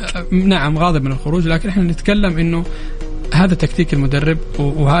من الخروج. نعم غاضب من الخروج، لكن احنا نتكلم انه هذا تكتيك المدرب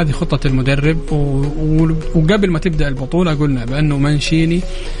وهذه خطة المدرب. وقبل ما تبدأ البطولة قلنا بأنه مانشيني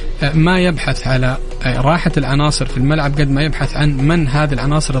ما يبحث على راحة العناصر في الملعب قد ما يبحث عن من هذه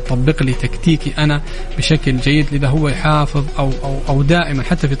العناصر تطبق لي تكتيكي أنا بشكل جيد. لذا هو يحافظ أو دائما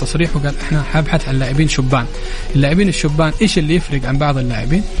حتى في تصريحه قال إحنا حابحث عن لاعبين شبان. اللاعبين الشبان إيش اللي يفرق عن بعض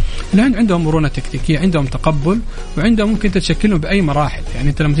اللاعبين؟ اللي عندهم مرونة تكتيكية، عندهم تقبل، وعندهم ممكن تتشكلهم بأي مراحل. يعني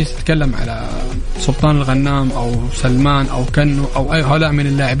أنت لما تيجي تتكلم على سلطان الغنام أو سلمان أو كنو أو أي هؤلاء من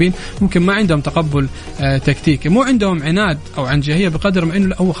اللاعبين ممكن ما عندهم تقبل تكتيكي، مو عندهم عناد أو عنجهية بقدر ما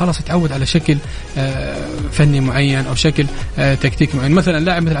إنه هو خلاص يتعود على شكل فني معين أو شكل تكتيكي معين. مثلا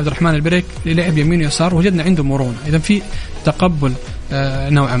لاعب مثل عبد الرحمن البريك اللي لعب يمين ويسار وجدنا عنده مرونة، إذا في تقبل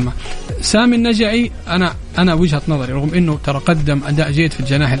نوعا ما. سامي النجعي أنا وجهة نظري رغم إنه ترى قدم أداء جيد في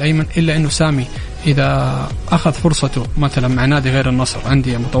الجناح الأيمن، إلا إنه سامي إذا أخذ فرصته مثلا مع نادي غير النصر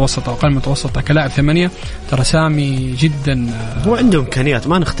عندي متوسطة وقل متوسطة كلاعب 8، ترى سامي جدا هو عنده إمكانيات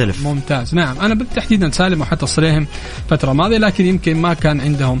ما نختلف. ممتاز. نعم أنا بالتحديدا سالم وحتى صريهم فترة ماضية، لكن يمكن ما كان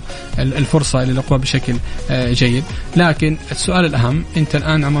عندهم الفرصة للقوة بشكل جيد. لكن السؤال الأهم، أنت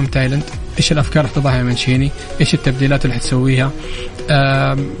الآن أمام تايلاند، إيش الأفكار تضعها مانشيني؟ إيش التبديلات اللي حتسويها؟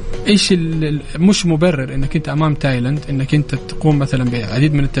 إيش مش مبرر إنك أنت أمام تايلاند إنك أنت تقوم مثلا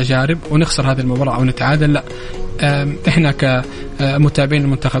بعديد من التجارب ونخسر هذه المباراة أو نتعادل. لا، إحنا كمتابعين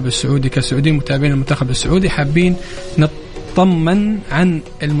المنتخب السعودي كسعوديين متابعين المنتخب السعودي حابين نطمن عن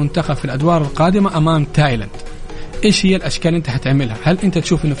المنتخب في الأدوار القادمة أمام تايلاند. إيش هي الأشكال اللي أنت هتعملها؟ هل أنت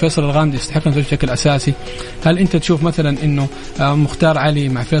تشوف إنه فيصل الغامدي يستحق أن يكون بشكل أساسي؟ هل أنت تشوف مثلا إنه مختار علي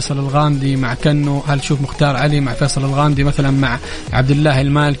مع فيصل الغامدي مع كنو؟ هل تشوف مختار علي مع فيصل الغامدي مثلا مع عبد الله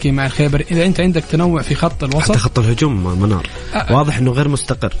المالكي مع الخيبر؟ إذا أنت عندك تنوع في خط الوسط، حتى خط الهجوم منار واضح إنه غير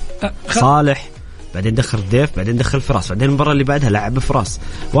مستقر. صالح بعدين دخل ضيف بعدين دخل فراس بعدين المباراة اللي بعدها لعب فراس.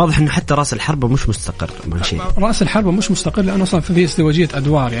 واضح انه حتى راس الحربة مش مستقر. راس الحربة مش مستقر لانه اصلا في ازدواجية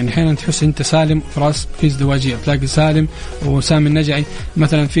ادوار. يعني احيانا تحس انت سالم فراس في ازدواجية، تلاقي سالم وسامي النجعي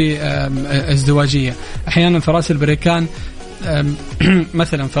مثلا في ازدواجية. احيانا فراس البريكان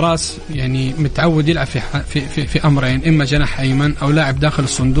مثلا فراس يعني متعود يلعب في امرين، اما جناح ايمن او لاعب داخل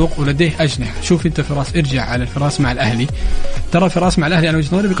الصندوق ولديه اجنحة. شوف انت فراس، ارجع على الفراس مع الاهلي، ترى فراس مع الاهلي انا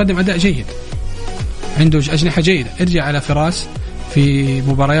وجهة نظري بيقدم اداء جيد، عنده أجنحة جيدة. ارجع على فراس في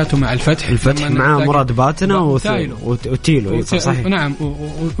مبارياته مع الفتح مع مراد باتنا وتيلو صحيح. نعم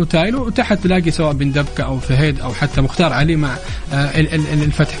وتايلو، وتحت تلاقي سواء بن دبكة أو فهيد أو حتى مختار علي مع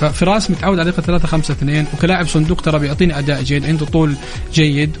الفتح. ففراس متعود على 3-5-2 وكلاعب صندوق ترى بيعطيني أداء جيد، عنده طول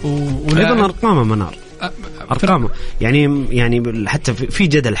جيد أيضا أرقامه منار أرقامه يعني حتى في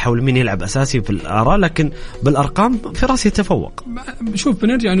جدل حول مين يلعب أساسي في الآراء، لكن بالأرقام فراس يتفوق. شوف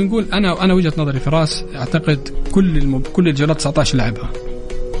بنرجع نقول أنا وجهة نظري فراس أعتقد كل الجولات 19 لعبها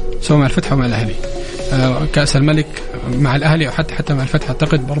سواء مع الفتح ومع الأهلي. كأس الملك مع الأهلي أو حتى مع الفتح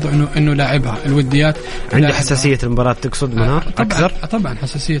أعتقد برضو إنه لاعبها. الوديات عنده حساسية المباراة تقصد منار أكثر؟ طبعا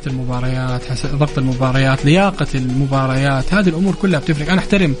حساسية المباريات، ضغط المباريات، لياقة المباريات، هذه الأمور كلها بتفرق. أنا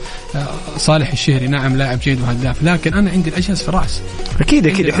أحترم صالح الشهري، نعم لاعب جيد وهداف، لكن أنا عندي الأجهز فراس.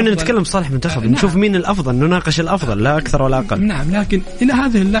 أكيد إحنا نتكلم صالح منتخب، نشوف مين الأفضل، نناقش الأفضل لا أكثر ولا أقل. نعم لكن إلى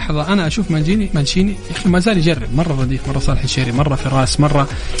هذه اللحظة أنا أشوف مانشيني ما زال يجرب، مرة رديف، مرة صالح الشهري، مرة فراس، مرة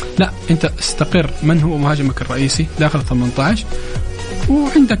لا. أنت استقر من هو مهاجمك الرئيسي داخل 18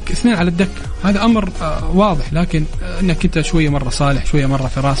 وعندك اثنين على الدكة، هذا أمر واضح. لكن أنك أنت شوية مرة صالح شوية مرة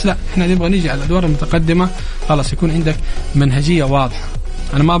فراس، لا، إحنا نبغى نيجي على الأدوار المتقدمة خلاص يكون عندك منهجية واضحة.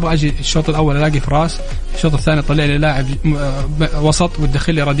 أنا ما أبغى أجي الشوط الأول ألاقي فراس، الشوط الثاني طلع لي لاعب وسط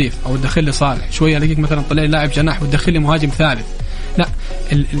وتدخل لي رديف أو تدخل لي صالح، شوية ألاقيك مثلا طلع لي لاعب جناح وتدخل لي مهاجم ثالث. لا،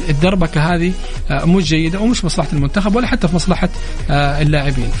 الدربكة هذه مش جيدة ومش مصلحة المنتخب ولا حتى في مصلحة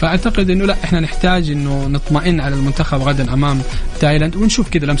اللاعبين. فأعتقد إنه لا، إحنا نحتاج إنه نطمئن على المنتخب غدا أمام تايلاند ونشوف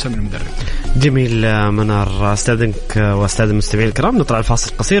كذا لمسة من المدرب. جميل منار، أستاذنك وأستاذ المستمعين الكرام نطلع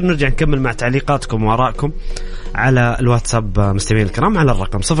الفاصل قصير، نرجع نكمل مع تعليقاتكم وآرائكم على الواتساب مستمعين الكرام على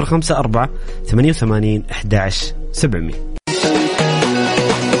الرقم 054 88 11 700.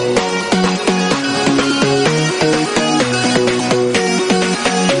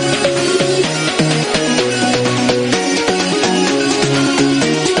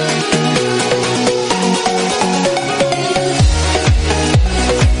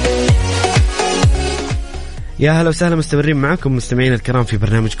 يا هلا وسهلا، مستمرين معكم مستمعين الكرام في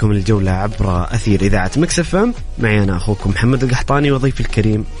برنامجكم الجولة عبر أثير إذاعة مكس اف ام. معي أنا أخوكم محمد القحطاني وضيفي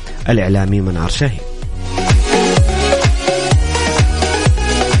الكريم الإعلامي منار شاهين.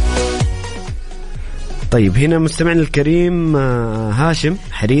 طيب هنا مستمعنا الكريم هاشم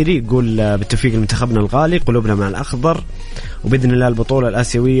حريري يقول بالتوفيق لمنتخبنا الغالي، قلوبنا مع الأخضر، وبإذن الله البطولة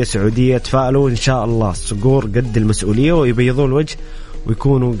الآسيوية سعودية، تفائلوا إن شاء الله الصقور قد المسؤولية ويبيضون الوجه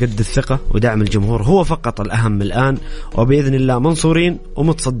ويكونوا قد الثقة ودعم الجمهور، هو فقط الأهم الآن، وبإذن الله منصورين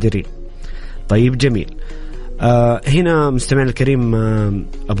ومتصدرين. طيب جميل. هنا مستمعنا الكريم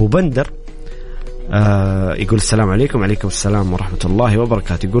أبو بندر يقول السلام عليكم. وعليكم السلام ورحمة الله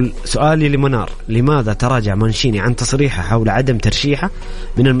وبركاته. يقول سؤالي لمنار، لماذا تراجع مانشيني عن تصريحه حول عدم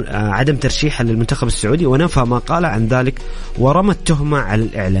ترشيحه للمنتخب السعودي ونفى ما قال عن ذلك ورمى التهمة على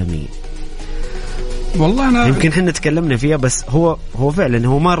الإعلاميين؟ والله أنا يمكن حنا تكلمنا فيها، بس هو فعلا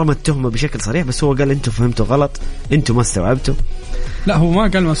هو ما رمى التهمة بشكل صريح، بس هو قال أنتم فهمتوا غلط، أنتم ما استوعبتوا. لا هو ما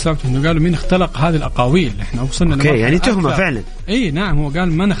قال ما استوعبتوا، إنه قالوا مين اختلق هذه الأقاويل. إحنا وصلنا أوكي يعني تهمة فعلا. إيه نعم، هو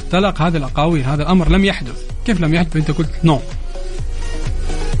قال من اختلق هذه الأقاويل، هذا الأمر لم يحدث. كيف لم يحدث أنت قلت نو؟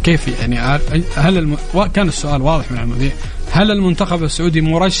 كيف يعني؟ كان السؤال واضح من المذيع، هل المنتخب السعودي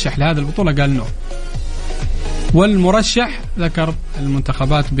مرشح لهذه البطولة؟ قال نو. والمرشح ذكر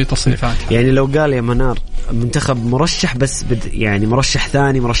المنتخبات بتصنيفاتها. يعني لو قال يا منار منتخب مرشح بس يعني مرشح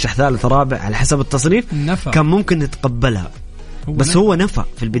ثاني مرشح ثالث رابع على حسب التصنيف نفى. كان ممكن نتقبلها، بس هو نفى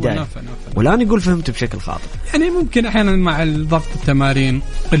في البداية نفى. والآن يقول فهمت بشكل خاطئ. يعني ممكن أحيانا مع ضغط التمارين،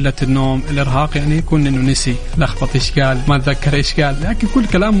 قلة النوم، الإرهاق، يعني يكون إنه نسي، لخبط، إيش قال، ما تذكر إيش قال، لكن كل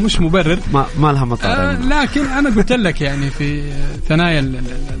كلام مش مبرر، ما لها مطار. لكن أنا قلت لك يعني في ثنايا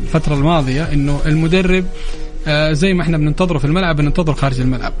الفترة الماضية إنه المدرب زي ما احنا بننتظره في الملعب بننتظر خارج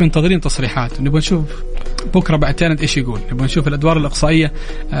الملعب، منتظرين تصريحات، نبغى نشوف بكره بعد تايلاند ايش يقول، نبغى نشوف الادوار الاقصائيه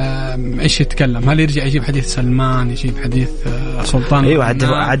ايش يتكلم، هل يرجع يجيب حديث سلمان، يجيب حديث سلطان. ايوه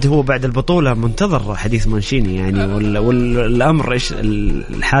عاد هو بعد البطوله منتظر حديث مانشيني يعني، والامر ايش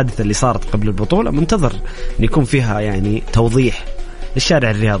الحادثه اللي صارت قبل البطوله منتظر ان يكون فيها يعني توضيح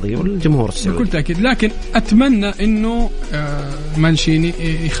للشارع الرياضي والجمهور السعودي بكل تأكيد. لكن أتمنى إنه مانشيني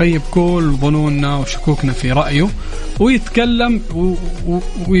يخيب كل ظنوننا وشكوكنا في رأيه ويتكلم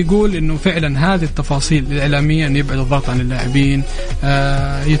ويقول إنه فعلا هذه التفاصيل الإعلامية أن يبعد الضغط عن اللاعبين،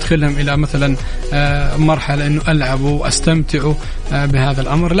 يدخلهم إلى مثلا مرحلة إنه ألعبوا وأستمتعوا بهذا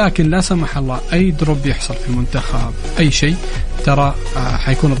الأمر. لكن لا سمح الله أي دروب يحصل في المنتخب أي شيء ترى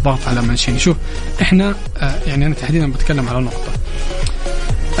حيكون الضغط على مانشيني. شوف إحنا يعني أنا تحديدا بتكلم على نقطة،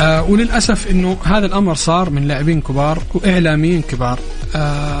 وللأسف إنه هذا الأمر صار من لاعبين كبار وإعلاميين كبار.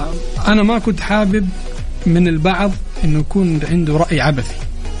 أنا ما كنت حابب من البعض إنه يكون عنده رأي عبثي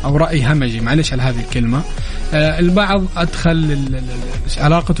أو رأي همجي، معلش على هذه الكلمة. البعض أدخل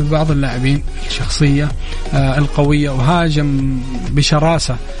علاقته ببعض اللاعبين الشخصية القوية وهاجم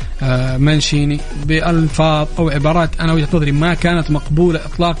بشراسة مانشيني بألفاظ أو عبارات أنا وجهة نظري ما كانت مقبولة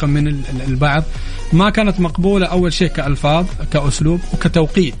إطلاقا من البعض. ما كانت مقبولة أول شيء كألفاظ، كأسلوب،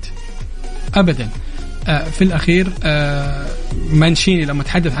 وكتوقيت أبدا. في الأخير مانشيني لما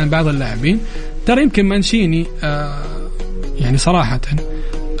تحدث عن بعض اللاعبين، ترى يمكن مانشيني يعني صراحة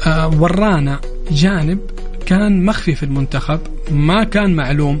ورانا جانب كان مخفي في المنتخب، ما كان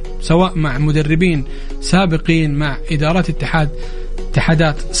معلوم سواء مع مدربين سابقين مع إدارات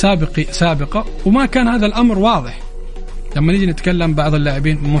اتحادات سابقة، وما كان هذا الأمر واضح. لما نيجي نتكلم بعض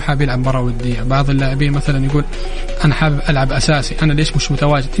اللاعبين مو حابب يلعب مباراة ودية، بعض اللاعبين مثلا يقول أنا حابب ألعب أساسي، أنا ليش مش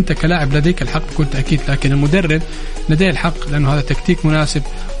متواجد؟ أنت كلاعب لديك الحق بكل تأكيد، لكن المدرب لديه الحق لأنه هذا تكتيك مناسب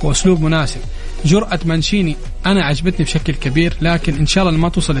وأسلوب مناسب. جرأة مانشيني أنا عجبتني بشكل كبير، لكن إن شاء الله ما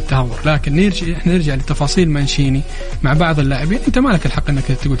توصل للتهور. لكن نرجع لتفاصيل مانشيني مع بعض اللاعبين. أنت ما لك الحق أنك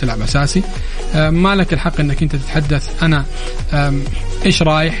تقول تلعب أساسي، ما لك الحق أنك أنت تتحدث أنا إيش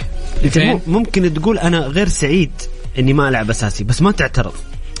رايح. ممكن تقول أنا غير سعيد إني ما ألعب أساسي بس ما تعترض.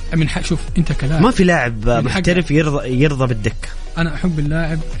 شوف انت كلاعب ما في لاعب محترف يرضى بالدكه. انا احب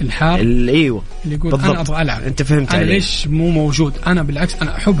اللاعب الحار ايوه اللي يقول بالضبط. انا ابغى العب. انت فهمت انا علي. ليش مو موجود؟ انا بالعكس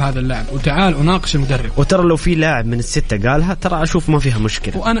انا احب هذا اللاعب وتعال اناقش المدرب. وترى لو في لاعب من الستة قالها ترى اشوف ما فيها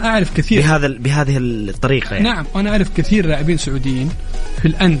مشكله. وانا اعرف كثير بهذه الطريقه يعني. نعم وانا اعرف كثير لاعبين سعوديين في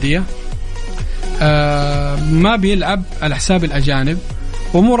الانديه ما بيلعب على حساب الاجانب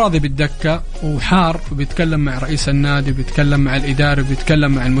ومو راضي بالدكة وحار وبيتكلم مع رئيس النادي وبيتكلم مع الإدارة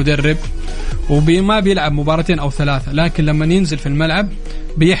وبيتكلم مع المدرب وما بيلعب مباراتين أو 3 لكن لما ينزل في الملعب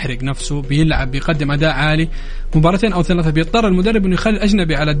بيحرق نفسه بيلعب بيقدم أداء عالي. مباراتين أو 3 بيضطر المدرب أنه يخلي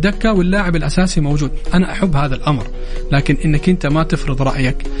الأجنبي على الدكة واللاعب الأساسي موجود. أنا أحب هذا الأمر لكن إنك أنت ما تفرض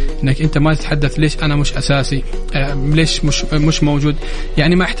رأيك إنك أنت ما تتحدث ليش أنا مش أساسي ليش مش موجود.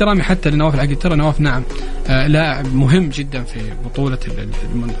 يعني مع احترامي حتى لنواف العقيد ترى نواف نعم لاعب مهم جدا في بطولة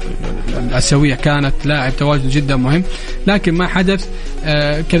الآسيوية كانت لاعب تواجد جدا مهم لكن ما حدث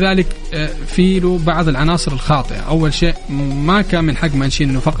كذلك في له بعض العناصر الخاطئة. أول شيء ما كان من حق مانشين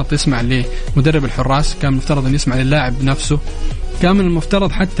إنه فقط يسمع لمدرب الحراس كان مفترض أن يسمع للاعب نفسه. كان من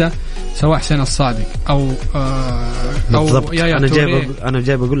المفترض حتى سواء حسين الصادق أو يايا توريه. أنا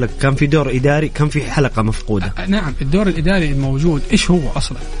جايب أقول لك كان في دور إداري كان في حلقة مفقودة. نعم الدور الإداري موجود. إيش هو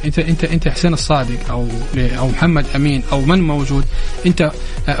أصلا أنت حسين الصادق أو محمد أمين أو من موجود أنت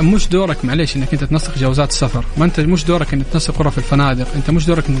مش دورك معليش إنك أنت تنسق جوازات السفر. ما أنت مش دورك إنك تنسق غرف الفنادق. أنت مش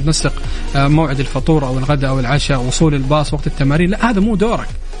دورك إنك تنسق موعد الفطور أو الغداء أو العشاء وصول الباص وقت التمارين. لا هذا مو دورك.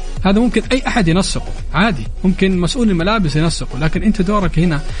 هذا ممكن أي أحد ينسقه عادي ممكن مسؤول الملابس ينسقه لكن أنت دورك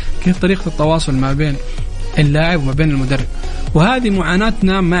هنا كيف طريقة التواصل ما بين اللاعب وما بين المدرب. وهذه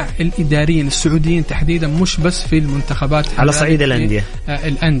معاناتنا مع الإداريين السعوديين تحديدا مش بس في المنتخبات على صعيد الأندية.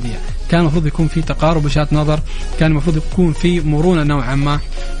 الأندية كان المفروض يكون في تقارب وجهات نظر. كان المفروض يكون في مرونة نوعا ما.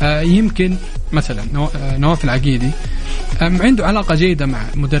 يمكن مثلا نواف العقيدي عنده علاقة جيدة مع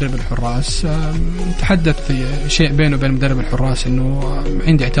مدرب الحراس. تحدث شيء بينه وبين مدرب الحراس إنه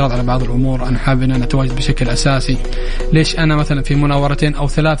عندي اعتراض على بعض الأمور أنا حابب أن أنا أتواجد بشكل أساسي. ليش أنا مثلا في مناورتين أو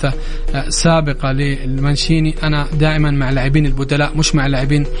 3 سابقة للمانشيني أنا دائما مع لاعبين البدلاء مش مع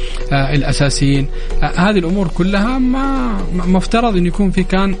لاعبين الأساسيين. هذه الأمور كلها ما مفترض أن يكون في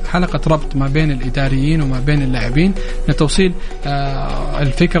كان حلقة ربط ما بين الإداريين وما بين اللاعبين لتوصيل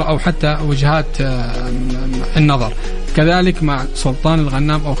الفكرة أو حتى وجهات النظر. كذلك مع سلطان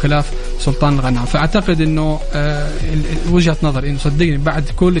الغنام أو خلاف سلطان الغنام. فأعتقد أنه وجهة نظر إنه صدقني بعد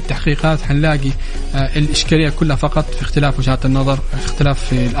كل التحقيقات حنلاقي الإشكالية كلها فقط في اختلاف وجهات النظر اختلاف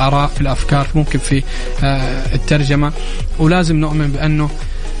في الآراء في الأفكار ممكن في الترجمة. ولازم نؤمن بأنه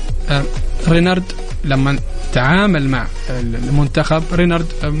رينارد لما تعامل مع المنتخب رينارد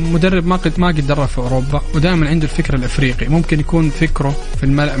مدرب ما قد درب في أوروبا ودائما عنده الفكر الأفريقي. ممكن يكون فكره في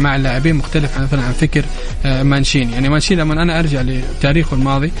مع اللاعبين مختلف مثلا عن فكر مانشيني. يعني مانشيني لما أنا أرجع لتاريخه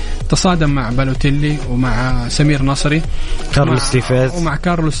الماضي تصادم مع بالوتيلي ومع سمير نصري كارلوس تيفيز ومع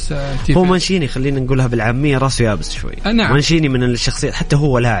كارلوس تيفيز. هو مانشيني خلينا نقولها بالعامية راسه يابس شوي. نعم. مانشيني من الشخصيات حتى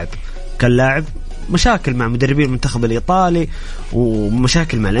هو لاعب كان لاعب مشاكل مع مدربين المنتخب الإيطالي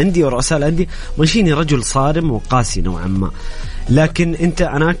ومشاكل مع الأندية ورؤساء الأندية. مانشيني رجل صارم وقاسي نوعا ما. لكن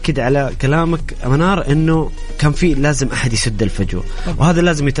أنا أكد على كلامك منار أنه كان في لازم أحد يسد الفجوة وهذا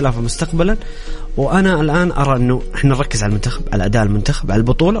لازم يتلافى مستقبلا. وأنا الآن أرى أنه إحنا نركز على المنتخب على أداء المنتخب على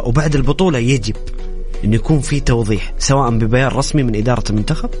البطولة وبعد البطولة يجب أن يكون في توضيح سواء ببيان رسمي من إدارة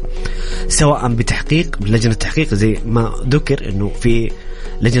المنتخب سواء بتحقيق بلجنة التحقيق زي ما ذكر أنه في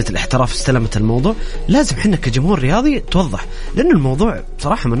لجنة الاحتراف استلمت الموضوع. لازم حنا كجمهور رياضي توضح لأن الموضوع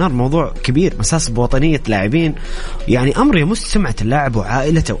بصراحة منار موضوع كبير مساس بوطنية لاعبين يعني أمر يمس سمعة اللاعب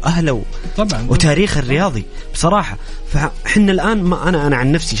وعائلته وأهله طبعا وتاريخ الرياضي بصراحة. فحنا الآن ما أنا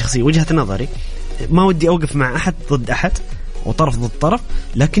عن نفسي شخصيا وجهة نظري ما ودي أوقف مع أحد ضد أحد وطرف ضد طرف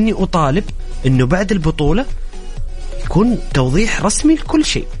لكني أطالب أنه بعد البطولة يكون توضيح رسمي لكل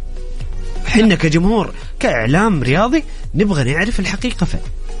شيء. حنا كجمهور كإعلام رياضي نبغى نعرف الحقيقة فين.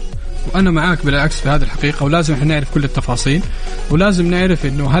 وأنا معاك بالعكس في هذه الحقيقة ولازم احنا نعرف كل التفاصيل ولازم نعرف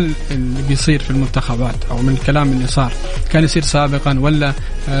إنه هل اللي بيصير في المنتخبات أو من الكلام اللي صار كان يصير سابقا ولا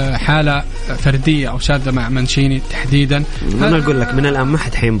حالة فردية أو شاذة مع مانشيني تحديدا. أنا أقول لك من الآن ما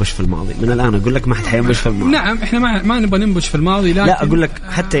حد حينبش في الماضي. من الآن أقول لك ما حد حينبش في الماضي. نعم إحنا ما نبغى ننبش في الماضي لكن لا أقول لك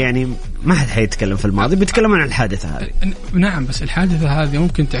حتى يعني ما حد حيتكلم في الماضي بيتكلم عن الحادثة هذه. نعم بس الحادثة هذه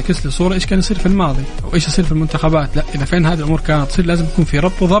ممكن تعكس لي صورة إيش كان يصير في الماضي أو إيش يصير في المنتخبات. لا إذا فين هذه الأمور كانت تصير لازم يكون في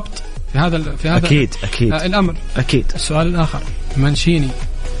ربط وضبط في هذا أكيد الأمر. أكيد. السؤال الآخر مانشيني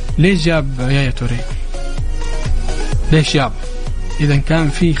ليش جاب يايا توريه؟ ليش جاب إذا كان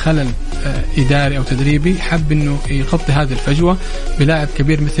في خلل إداري أو تدريبي حب إنه يغطي هذه الفجوة بلاعب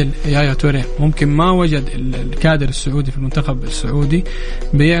كبير مثل يايا توريه. ممكن ما وجد الكادر السعودي في المنتخب السعودي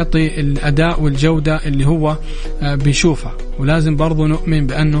بيعطي الأداء والجودة اللي هو بيشوفها. ولازم برضو نؤمن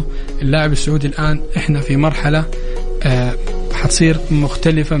بأنه اللاعب السعودي الآن إحنا في مرحلة حتصير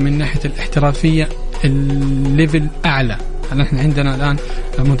مختلفة من ناحية الاحترافية، الليفل أعلى. نحن عندنا الآن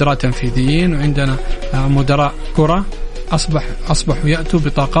مدراء تنفيذيين وعندنا مدراء كرة أصبحوا يأتوا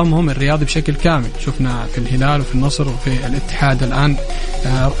بطاقمهم الرياضي بشكل كامل. شفنا في الهلال وفي النصر وفي الاتحاد الآن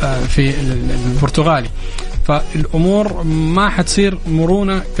في البرتغالي. فالأمور ما حتصير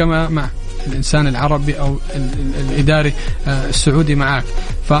مرونة كما مع الإنسان العربي أو الإداري السعودي معك.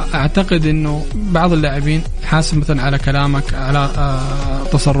 فأعتقد أنه بعض اللاعبين حاسب مثلا على كلامك، على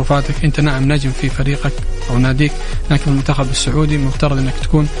تصرفاتك، أنت نعم نجم في فريقك أو ناديك، لكن المنتخب السعودي مفترض أنك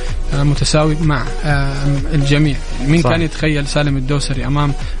تكون متساوي مع الجميع. مين كان يتخيل سالم الدوسري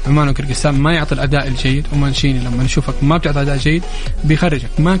أمام عمان وكرغستان ما يعطي الأداء الجيد، ومانشيني لما نشوفك ما بتعطي أداء جيد بيخرجك.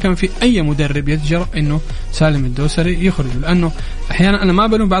 ما كان في أي مدرب يتجرأ أنه سالم الدوسري يخرج، لأنه أحيانا أنا ما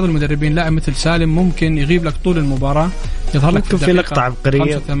بلوم بعض المدربين، لاعب مثل سالم ممكن يغيب لك طول المباراة، يظهر لك في لقطة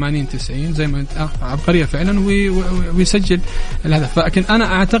عبقرية 85-90 زي ما عبقرية فعلا ويسجل الهدف. لكن أنا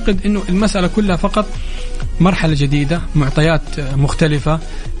أعتقد إنه المسألة كلها فقط مرحلة جديدة، معطيات مختلفة،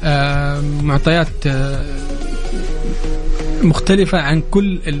 معطيات مختلفة عن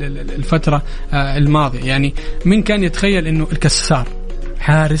كل الفترة الماضية. يعني من كان يتخيل إنه الكسار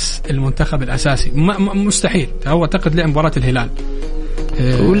حارس المنتخب الأساسي؟ مستحيل. هو أعتقد لعب مباراة الهلال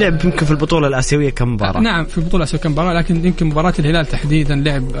ولعب يمكن في البطولة الآسيوية كم مباراة. نعم في البطولة الآسيوية كم مباراة، لكن يمكن مباراة الهلال تحديدا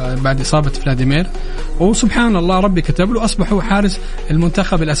لعب بعد إصابة فلاديمير، وسبحان الله ربي كتب له أصبح هو حارس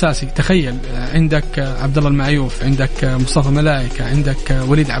المنتخب الأساسي. تخيل عندك عبد الله المعيوف، عندك مصطفى ملائكة، عندك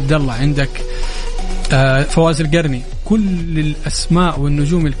وليد عبد الله، عندك فواز القرني، كل الأسماء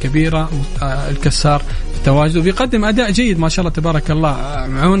والنجوم الكبيرة الكسار تواجد وبيقدم أداء جيد ما شاء الله تبارك الله.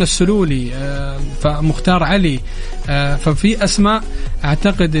 معون السلولي، فمختار علي، ففي أسماء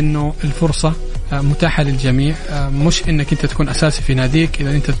أعتقد أنه الفرصة متاحة للجميع، مش أنك أنت تكون أساسي في ناديك.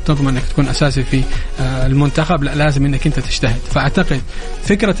 إذا أنت تضمن أنك تكون أساسي في المنتخب لا، لازم أنك أنت تجتهد. فأعتقد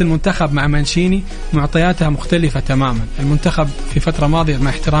فكرة المنتخب مع مانشيني معطياتها مختلفة تماما. المنتخب في فترة ماضية مع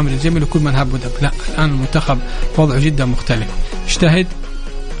احترامي للجميع وكل من هب ودب، لا الآن المنتخب وضعه جدا مختلف. اجتهد،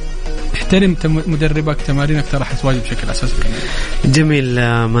 احترم مدربك، تمارينك ترى حتواجه بشكل أساسي. جميل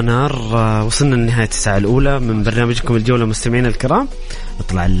منار، وصلنا لنهاية الساعة الأولى من برنامجكم الجولة. مستمعين الكرام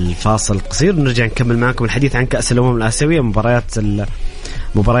نطلع الفاصل القصير ونرجع نكمل معكم الحديث عن كأس الأمم الآسيوية،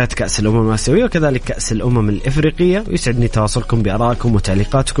 مباريات كأس الأمم الآسيوية وكذلك كأس الأمم الإفريقية. ويسعدني تواصلكم بآرائكم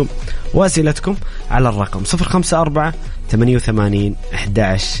وتعليقاتكم وأسئلتكم على الرقم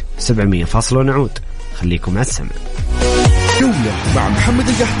 054-88-11-700. فاصل ونعود، خليكم على السمع. جولة مع محمد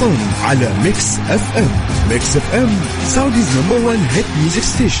القحطاني على ميكس اف ام. ميكس اف ام سعوديز نمبر 1 هيت ميوزك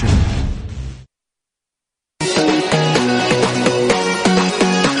ستيشن.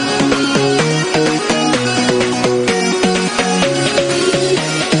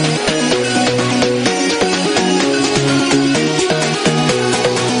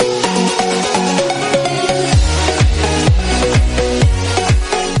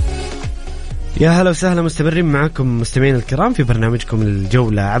 يا هلا وسهلا، مستمرين معكم مستمعين الكرام في برنامجكم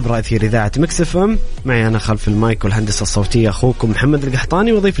الجولة عبر أثير إذاعة ميكس اف ام. معي أنا خلف المايك والهندسة الصوتية أخوكم محمد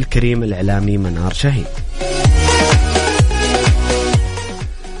القحطاني، وضيف الكريم الإعلامي منار شاهين.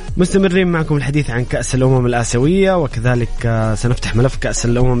 مستمرين معكم الحديث عن كأس الأمم الآسيوية، وكذلك سنفتح ملف كأس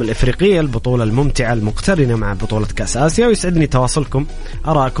الأمم الإفريقية، البطولة الممتعة المقترنة مع بطولة كأس آسيا. ويسعدني تواصلكم،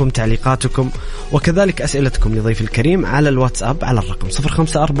 آراءكم، تعليقاتكم وكذلك أسئلتكم لضيف الكريم على الواتساب على الرقم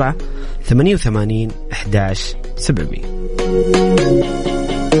 054-88-11-700.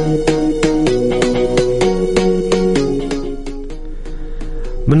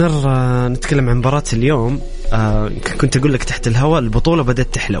 منر، نتكلم عن مباراة اليوم. كنت أقول لك تحت الهواء البطولة بدأت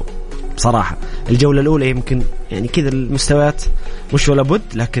تحلو بصراحة. الجولة الأولى يمكن يعني كذا المستويات مش ولا بد،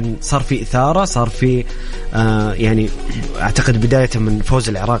 لكن صار في إثارة، صار في يعني أعتقد بداية من فوز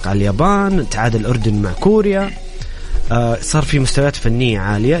العراق على اليابان، تعادل الأردن مع كوريا، صار في مستويات فنية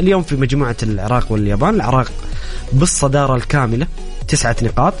عالية. اليوم في مجموعة العراق واليابان، العراق بالصدارة الكاملة 9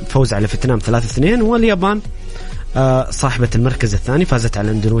 نقاط، فوز على فيتنام 3-2، واليابان صاحبة المركز الثاني فازت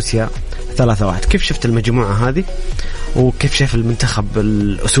على اندونيسيا 3-1. كيف شفت المجموعة هذه، وكيف شايف المنتخب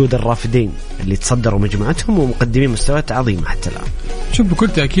الأسود الرافدين اللي تصدروا مجموعتهم ومقدمين مستويات عظيمة حتى الآن؟ شوف بكل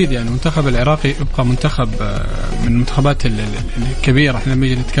تأكيد يعني المنتخب العراقي يبقى منتخب من المنتخبات الكبيرة. احنا لما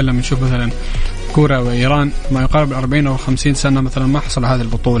نيجي نتكلم نشوف مثلا كوريا وإيران ما يقارب 40 أو 50 سنة مثلا ما حصل هذه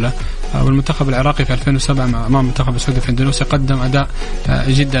البطولة. والمنتخب العراقي في 2007 أمام المنتخب السعودي في اندونيسيا قدم أداء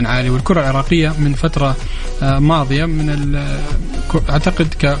جدا عالي. والكرة العراقية من فترة ماضية من أعتقد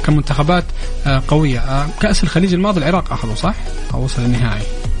كمنتخبات قوية. كأس الخليج الماضي العراق أخذوا صح أو وصل النهائي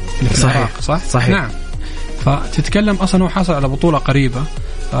في العراق صحيح. نعم. فتتكلم أصلا هو حصل على بطولة قريبة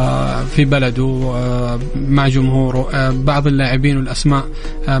في بلده مع جمهوره، بعض اللاعبين والأسماء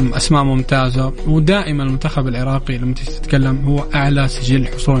أسماء ممتازة. ودائما المنتخب العراقي لما تتكلم هو أعلى سجل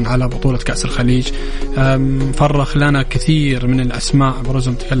حصولا على بطولة كأس الخليج. فرخ لنا كثير من الأسماء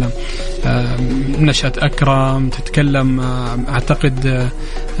أبرزهم تتكلم نشأة أكرم، تتكلم أعتقد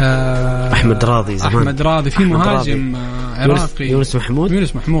أحمد راضي زمان، أحمد راضي في مهاجم عراقي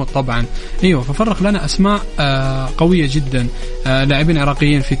يونس محمود طبعا. أيوة ففرق لنا أسماء قوية جدا، لاعبين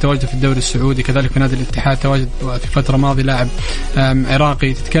عراقيين في تواجد في الدوري السعودي، كذلك في نادي الاتحاد تواجد في فترة ماضية لاعب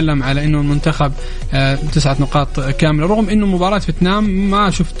عراقي. تتكلم على إنه المنتخب 9 نقاط كاملة، رغم إنه مباراة فيتنام ما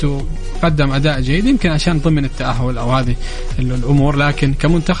شفته قدم أداء جيد، يمكن عشان ضمن التأهل أو هذه الأمور، لكن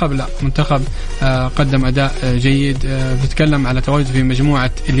كمنتخب لا، منتخب قدم أداء جيد. بتتكلم على تواجد في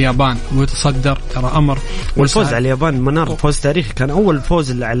مجموعة اليابان ويتصدر، ترى أمر. والفوز على اليابان منار فوز تاريخي، كان أول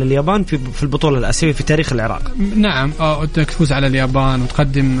فوز على اليابان في البطولة الآسيوية في تاريخ العراق. نعم تفوز على اليابان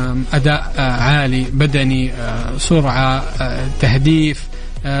وتقدم أداء عالي بدني، سرعة، تهديف،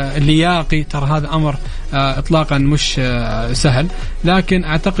 اللياقي، ترى هذا أمر إطلاقا مش سهل. لكن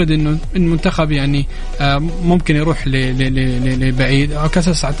أعتقد إنه المنتخب يعني ممكن يروح لبعيد.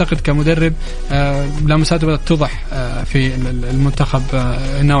 كاساس أعتقد كمدرب لمساته بدأت توضح في المنتخب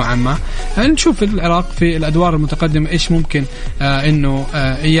نوعا ما. نشوف العراق في الأدوار المتقدمة إيش ممكن إنه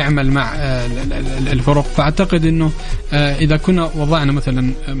يعمل مع الفرق. فأعتقد إنه إذا كنا وضعنا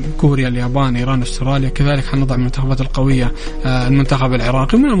مثلا كوريا، اليابان، إيران، أستراليا، كذلك حنضع من المنتخبات القوية المنتخب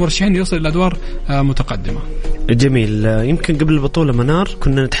العراقي من المرشحين يوصل إلى أدوار متقدمة. جميل. يمكن قبل البطولة منار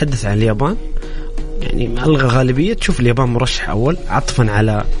كنا نتحدث عن اليابان، يعني ألغى غالبية تشوف اليابان مرشح أول عطفا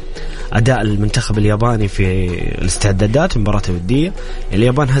على أداء المنتخب الياباني في الاستعدادات مباراة ودية.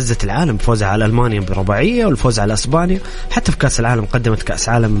 اليابان هزت العالم بفوزها على ألمانيا برباعية، والفوز على أسبانيا. حتى في كأس العالم قدمت كأس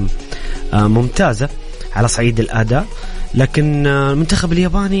عالم ممتازة على صعيد الأداء. لكن المنتخب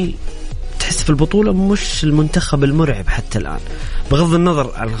الياباني تحس في البطولة مش المنتخب المرعب حتى الآن، بغض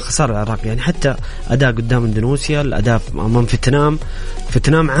النظر عن خسارة العراق. يعني حتى أداء قدام اندونيسيا، الأداء أمام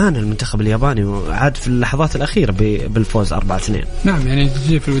فيتنام عانى المنتخب الياباني، وعاد في اللحظات الأخيرة بالفوز 4-2. نعم يعني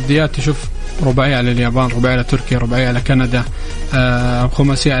تجي في الوديات تشوف رباعية على اليابان، رباعية على تركيا، رباعية على كندا،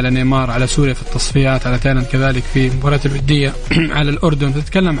 خماسية على نيمار، على سوريا في التصفيات، على تايلاند كذلك في مباراة الودية على الأردن.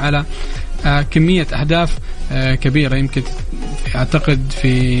 تتكلم على كمية أهداف كبيرة، يمكن أعتقد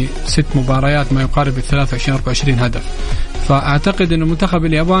في 6 مباريات ما يقارب 23-24 هدف. فأعتقد أن المنتخب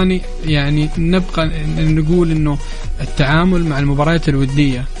الياباني يعني نبقى نقول أنه التعامل مع المباريات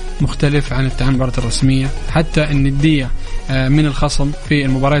الودية مختلف عن التعامل مع المباريات الرسمية، حتى الندية من الخصم في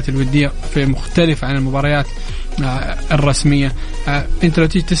المباريات الودية في مختلف عن المباريات الرسمية. أنت لو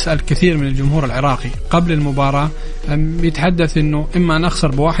تيجي تسأل كثير من الجمهور العراقي قبل المباراة يتحدث إنه إما أن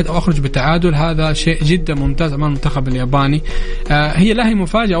أخسر ب1 أو أخرج بتعادل، هذا شيء جدا ممتاز أمام المنتخب الياباني. هي لا هي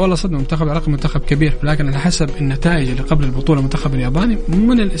مفاجأة ولا صدمة، المنتخب العراقي منتخب كبير، لكن على حسب النتائج اللي قبل البطولة المنتخب الياباني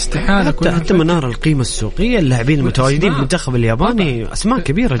من الاستحالة حتى منار القيمة السوقية اللاعبين المتواجدين بالمنتخب الياباني أسماء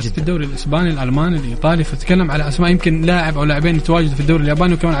كبيرة جدا في الدوري الإسباني، الألماني، الإيطالي. فتكلم على أسماء يمكن لاعب أو لاعبين يتواجدوا في الدوري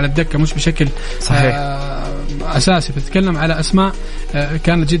الياباني وكمان على الدكة مش بشكل صحيح أساسي. فتتكلم على أسماء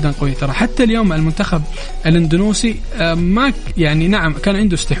كانت جدا قوية. ترى حتى اليوم المنتخب الاندونيسي ما يعني نعم كان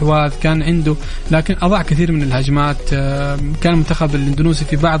عنده استحواذ، كان عنده، لكن أضاع كثير من الهجمات. كان المنتخب الاندونيسي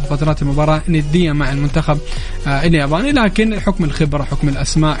في بعض فترات المباراة ندية مع المنتخب الياباني، لكن حكم الخبرة، حكم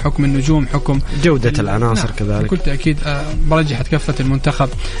الأسماء، حكم النجوم، حكم جودة العناصر نعم كذلك بكل تأكيد برجحت كفة المنتخب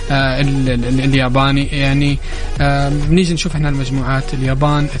الياباني. يعني نيجي نشوف احنا المجموعات،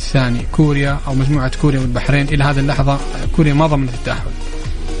 اليابان الثاني، كوريا أو مجموعة كوريا والبحرين. إلى هذه اللحظة كوريا ما ضمنت التأهل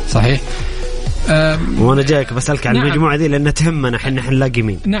صحيح. وانا جايك بسألك عن المجموعة دي لأنها تهمنا احنا نلاقي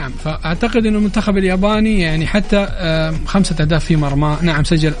مين. نعم فأعتقد أن المنتخب الياباني يعني حتى 5 أهداف في مرمى، نعم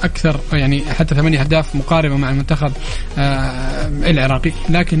سجل أكثر يعني حتى 8 أهداف مقاربة مع المنتخب العراقي.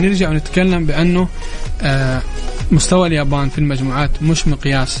 لكن نرجع ونتكلم بأنه مستوى اليابان في المجموعات مش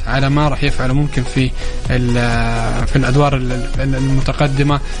مقياس على ما راح يفعله ممكن في الأدوار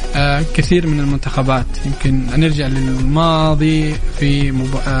المتقدمة. كثير من المنتخبات يمكن نرجع للماضي في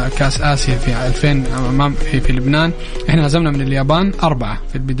كأس آسيا في 2000 في لبنان، احنا هزمنا من اليابان 4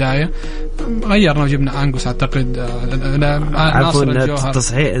 في البداية، غيرنا وجبنا أنجوس أعتقد ناصر الجوهر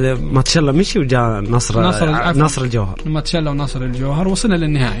تصحيح ما تشلى مشي وجاء ناصر الجوهر، ما تشلى وناصر الجوهر، وصلنا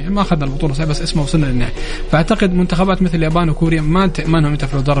للنهائي، ما أخذنا البطولة صحيح بس اسمه وصلنا للنهائي. فأعتقد منتخبات مثل اليابان وكوريا ما تأمنهم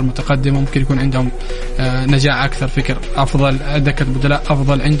يتفلوا الدور المتقدم، ممكن يكون عندهم نجاح أكثر، فكر أفضل، دكة بدلاء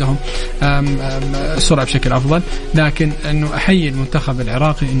أفضل، عندهم سرعة بشكل أفضل. لكن أنه أحيي المنتخب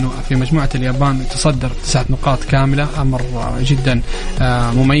العراقي أنه في مجموعة اليابان تصدر 9 نقاط كاملة، أمر جدا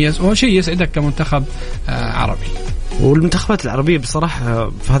مميز وشيء يسعدك كمنتخب عربي. والمنتخبات العربية بصراحة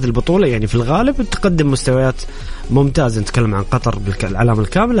في هذه البطولة يعني في الغالب تقدم مستويات ممتازة. نتكلم عن قطر بالعلامة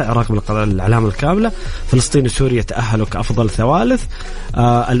الكاملة، العراق بالعلامة الكاملة، فلسطين وسوريا تأهلوا كأفضل ثوالث،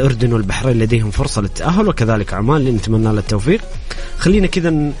 الأردن والبحرين لديهم فرصة للتأهل، وكذلك عمان اللي نتمنى له التوفيق. خلينا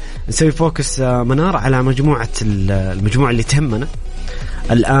كذا نسوي فوكس منار على المجموعة اللي تهمنا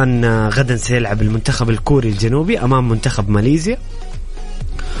الآن. غدا سيلعب المنتخب الكوري الجنوبي أمام منتخب ماليزيا،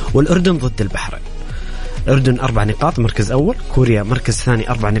 والأردن ضد البحرين. الأردن 4 نقاط مركز أول، كوريا مركز ثاني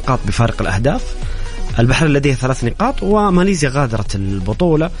 4 نقاط بفارق الأهداف، البحرين لديه 3 نقاط، وماليزيا غادرت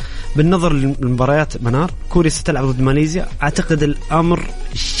البطولة. بالنظر للمباريات منار، كوريا ستلعب ضد ماليزيا، أعتقد الأمر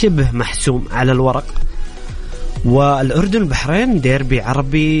شبه محسوم على الورق، والأردن البحرين ديربي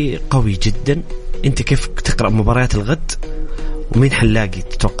عربي قوي جدا. أنت كيف تقرأ مباريات الغد ومين حنلاقي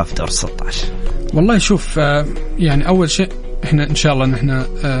تتوقع في دور 16؟ والله شوف، يعني أول شيء احنا ان شاء الله نحن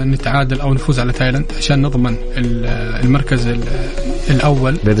نتعادل او نفوز على تايلاند عشان نضمن المركز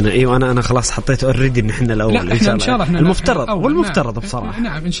الاول باذن. ايوه انا خلاص حطيت اوريدي ان احنا الاول. لا احنا ان شاء الله احنا المفترض والمفترض بصراحه.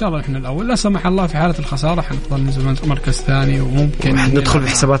 نعم ان شاء الله احنا الاول، لا سمح الله في حاله الخساره حنفضل ننزل مركز ثاني، وممكن ندخل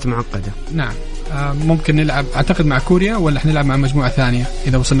بحسابات معقده. نعم ممكن نلعب اعتقد مع كوريا، ولا حنلعب مع مجموعه ثانيه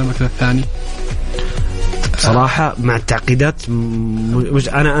اذا وصلنا المركز الثاني. صراحة مع التعقيدات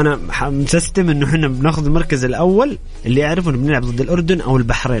أنا مسستم إنه إحنا بناخذ المركز الأول اللي أعرفه إنه بنلعب ضد الأردن أو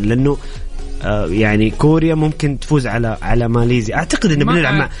البحرين، لأنه يعني كوريا ممكن تفوز على ماليزيا. أعتقد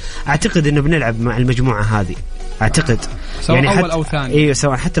إنه بنلعب مع المجموعة هذه، أعتقد سواء يعني أول أو ثاني. إيه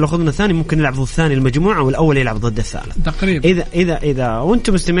سواء، حتى لو أخذنا الثاني ممكن نلعب ضد الثاني المجموعة، والأول يلعب ضد الثالث تقريبا. إذا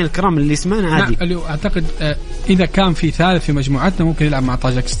وأنتم مستمعين الكرام اللي يسمعنا عادي. أعتقد إذا كان في ثالث في مجموعتنا ممكن يلعب مع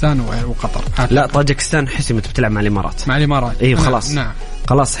طاجكستان وقطر. لا طاجكستان حسمت بتلعب مع الإمارات. إيه خلاص. نعم.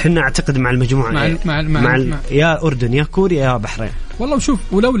 خلاص حنا أعتقد مع المجموعة مع يا أردن يا كوريا يا بحرين. والله شوف،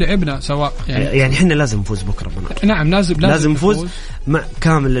 ولو لعبنا سواء يعني حنا لازم نفوز بكرة بنات. نعم لازم نفوز مع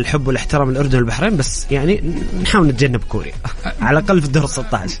كامل الحب والاحترام الأردن والبحرين، بس يعني نحاول نتجنب كوريا على الأقل في الدور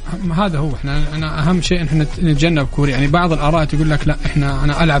 16. هذا هو أنا أهم شيء إحنا نتجنب كوريا. يعني بعض الآراء تقول لك لا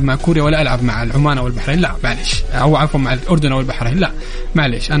أنا ألعب مع كوريا ولا ألعب مع العمان أو البحرين، لا معلش، أو عفوا مع الأردن أو البحرين، لا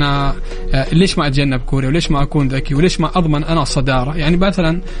معلش، أنا ليش ما أتجنب كوريا، وليش ما أكون ذكي، وليش ما أضمن أنا الصدارة؟ يعني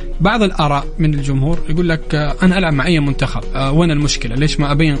مثلا بعض الآراء من الجمهور يقول لك أنا ألعب مع أي منتخب، وين المشكلة؟ ليش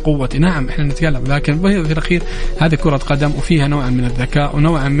ما أبين قوتي؟ نعم إحنا نتكلم، لكن في الأخير هذه كرة قدم وفيها نوعا من الذكاء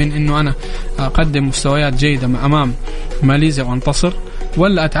ونوعا من إنه أنا أقدم مستويات جيدة أمام ماليزيا وانتصر،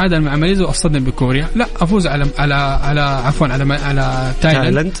 ولا أتعادل مع ماليزيا وأصطدم بكوريا، لا أفوز على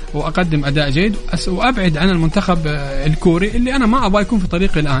تايلاند وأقدم أداء جيد وأبعد عن المنتخب الكوري اللي أنا ما أبغى يكون في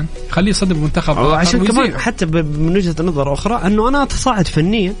طريقي الآن، خليه يصدم منتخب. عشان كمان حتى من وجهة نظر أخرى أنه أنا أتصاعد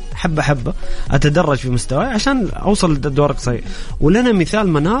فنيا حبة حبة، أتدرج في مستواي عشان أوصل للدور القصير. ولنا مثال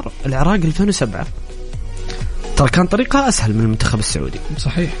منار، العراق 2007 ترى كان طريقها أسهل من المنتخب السعودي.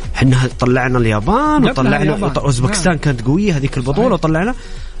 صحيح. حنا طلعنا اليابان وطلعنا أوزبكستان كانت قوية هذيك البطولة. صحيح. وطلعنا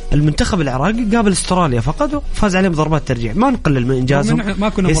المنتخب العراقي قابل استراليا فقد وفاز عليهم ضربات ترجيع. ما نقلل من إنجازهم، ما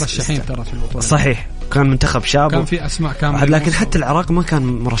كنا مرشحين ترى في البطولة. صحيح، كان منتخب شاب، كان في أسماء كاملة، لكن حتى العراق ما كان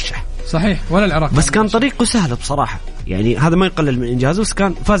مرشح. صحيح، ولا العراق، بس كان طريقه سهل بصراحة. يعني هذا ما يقلل من إنجازه، بس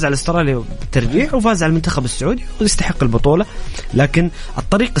كان فاز على استراليا بالترجيع وفاز على المنتخب السعودي ويستحق البطولة. لكن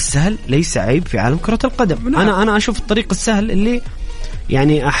الطريق السهل ليس عيب في عالم كرة القدم. أنا أشوف الطريق السهل اللي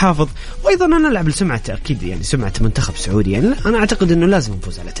يعني أحافظ، وأيضا أنا ألعب لسمعة أكيد، يعني سمعة منتخب سعودي. يعني أنا أعتقد أنه لازم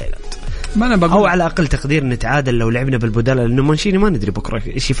نفوز على تايلاند، ما أنا بقول، أو على أقل تقدير نتعادل لو لعبنا بالبدلاء، لأنه مانشيني ما ندري بكرة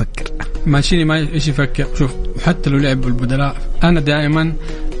إيش يفكر. مانشيني ما إيش يفكر. شوف، حتى لو لعب بالبدلاء أنا دائما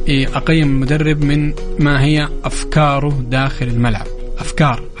أقيم المدرب من ما هي أفكاره داخل الملعب،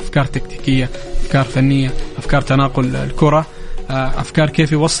 أفكار تكتيكية، أفكار فنية، أفكار تناقل الكرة، أفكار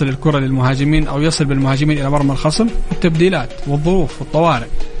كيف يوصل الكرة للمهاجمين أو يصل بالمهاجمين إلى مرمى الخصم، التبديلات والظروف والطوارئ.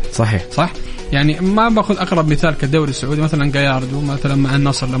 صحيح. صح. يعني ما باخذ اقرب مثال كالدوري السعودي مثلا جاياردو مثلا مع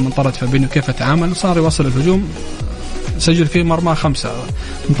النصر لما انطرد فابينيو كيف تعامل، صار يوصل الهجوم سجل فيه مرمى 5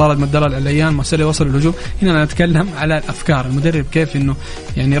 انطرد مدلل عليان ما صار يوصل الهجوم. هنا أنا أتكلم على الأفكار المدرب كيف إنه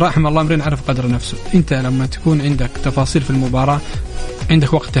يعني رحم الله امرئ عرف قدر نفسه. أنت لما تكون عندك تفاصيل في المباراة،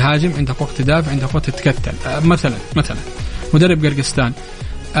 عندك وقت تهاجم، عندك وقت تدافع، عندك وقت تتكتل. مثلا مدرب قرقستان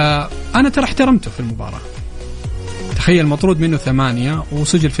أنا ترى احترمته في المباراة، تخيل مطرود منه 8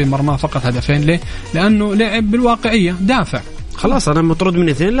 وسجل في مرمى فقط هدفين. ليه؟ لأنه لعب بالواقعية، دافع. خلاص أنا مطرود من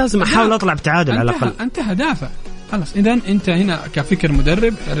 2 لازم أحاول أطلع بتعادل على الأقل. انتهى دافع خلاص. إذن أنت هنا كفكر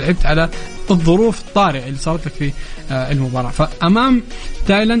مدرب لعبت على الظروف الطارئة اللي صارت لك في المباراة. فأمام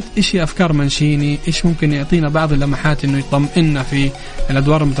تايلاند إيش هي أفكار مانشيني، إيش ممكن يعطينا بعض اللمحات إنه يطمئننا في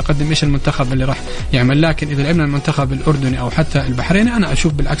الأدوار المتقدمة، إيش المنتخب اللي راح يعمل. لكن إذا لعبنا المنتخب الأردني أو حتى البحريني أنا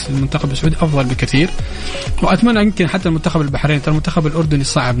أشوف بالعكس المنتخب السعودي أفضل بكثير. وأتمنى يمكن حتى المنتخب البحريني، ترى المنتخب الأردني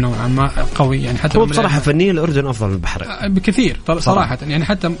صعب نوعا ما قوي يعني، حتى هو بصراحة فنيا الأردن أفضل من البحرين بكثير صراحة يعني.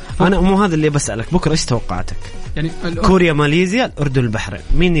 حتى أنا مو هذا اللي بسألك بكرة إيش توقعاتك؟ يعني كوريا ماليزيا الأردن البحرين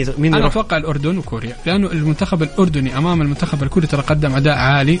مين أنا أتوقع الأردن وكوريا، لأنه المنتخب الأردني أمام المنتخب الكوري ترى قدم أداء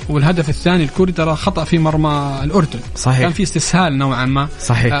عالي، والهدف الثاني الكوري ترى خطأ في مرمى الأردن. صحيح. كان في استسهال نوعا ما.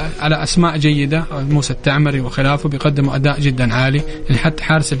 صحيح. على أسماء جيدة موسى التعمري وخلافه بيقدموا أداء جدا عالي، حتى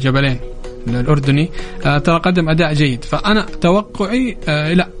حارس الجبلين الأردني ترى قدم أداء جيد. فأنا توقعي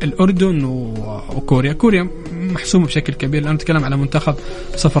لا الأردن وكوريا محسومة بشكل كبير، لأنه نتكلم على منتخب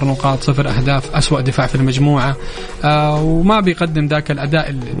 0 نقاط 0 أهداف، أسوأ دفاع في المجموعة، وما بيقدم ذاك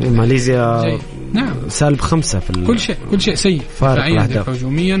الأداء. ماليزيا نعم -5 في كل شيء سيء دفاعيا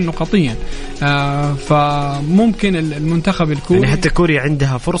هجوميا نقطيا. فممكن المنتخب الكوري يعني حتى كوريا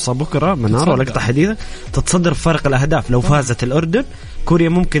عندها فرصة بكرة منار ولقطة حديثة تتصدر فرق الأهداف. لو فازت الأردن كوريا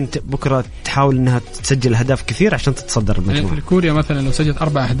ممكن بكرة تحاول انها تسجل اهداف كثير عشان تتصدر المجموعة. يعني كوريا مثلا لو سجلت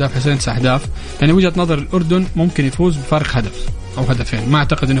 4 أهداف حسين 9 أهداف، يعني وجهة نظر الأردن ممكن يفوز بفارق هدف أو هدفين، ما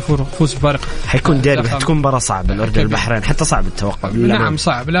أعتقد إنه يفوز بفارق. حيكون ديربي، حتكون مباراة صعبة الأردن البحرين، حتى صعب التوقع. نعم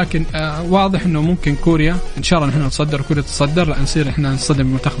صعب، لكن واضح إنه ممكن كوريا إن شاء الله نحن نتصدر، كوريا تتصدر، لا نصير إحنا نصدم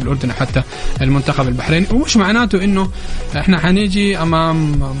المنتخب الأردني حتى المنتخب البحريني. ومش معناته إنه إحنا حنيجي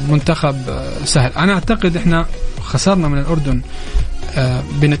أمام منتخب سهل. أنا أعتقد إحنا خسرنا من الأردن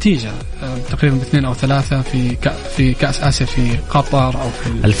بنتيجة تقريبا 2 أو 3 في كأس آسيا في قطر أو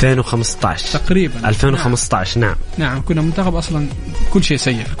في 2015 تقريبا 2015. نعم كنا منتخب أصلا كل شيء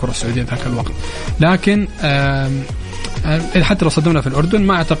سيء في الكرة السعودية ذاك الوقت. لكن حتى لو صدمنا في الأردن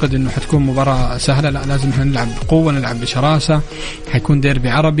ما أعتقد إنه حتكون مباراة سهلة، لا لازم إحنا نلعب بقوة، نلعب بشراسة. حيكون ديربي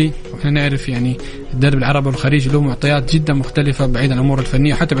عربي، وإحنا نعرف يعني الديربي العربي والخليجي له معطيات جدا مختلفة بعيدا عن الأمور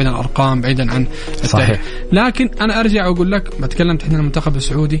الفنية، حتى بعيدا عن الأرقام، بعيدا عن صحيح. لكن أنا أرجع وأقول لك، ما تكلمت إحنا المنتخب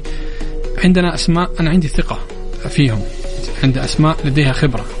السعودي عندنا أسماء أنا عندي ثقة فيهم، عندي أسماء لديها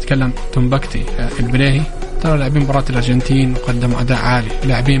خبرة. تكلم تومبكتي البليهي، ترى لاعبين مباراة الأرجنتين وقدموا أداء عالي،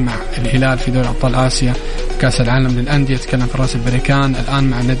 لاعبين مع الهلال في دوري أبطال آسيا، كأس العالم للأندية، تكلم في راس البريكان، الآن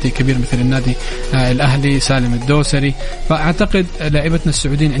مع نادي كبير مثل النادي الأهلي سالم الدوسري. فأعتقد لاعبتنا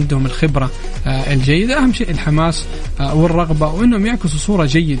السعوديين عندهم الخبرة الجيدة، أهم شيء الحماس والرغبة، وإنهم يعكسوا صورة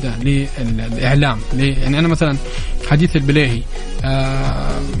جيدة للإعلام. يعني أنا مثلا حديث البليهي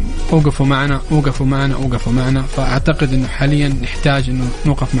وقفوا معنا. فأعتقد أنه حاليا نحتاج أنه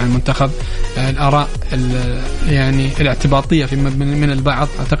نوقف مع المنتخب. الآراء يعني الاعتباطية من البعض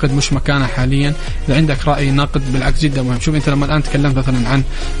أعتقد مش مكانها حاليا. إذا عندك رأي ناقد بالعكس جدا مهم. شوف أنت لما الآن تكلمت مثلا عن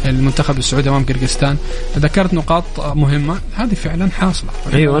المنتخب السعودي أمام قرقستان، ذكرت نقاط مهمة، هذه فعلا حاصلة.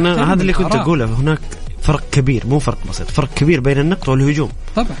 أيوة أنا هذا اللي كنت أقوله، هناك فرق كبير، مو فرق بسيط، فرق كبير بين النقد والهجوم.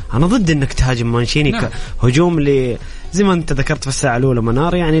 طبعا أنا ضد أنك تهاجم مانشيني. نعم. هجوم زي ما أنت ذكرت في الساعة الأولى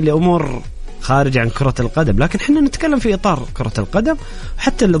منار، يعني لأمور خارج عن كرة القدم، لكن احنا نتكلم في إطار كرة القدم.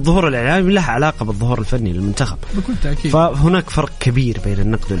 حتى الظهور الإعلامي له علاقة بالظهور الفني للمنتخب بكل تأكيد. فهناك فرق كبير بين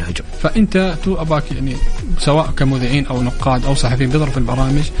النقد والهجوم. فأنت أباك يعني سواء كمذيعين أو نقاد أو صحفيين بيضرب في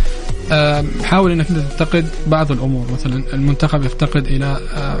البرامج، حاول أنك تنتقد بعض الأمور. مثلا المنتخب يفتقد إلى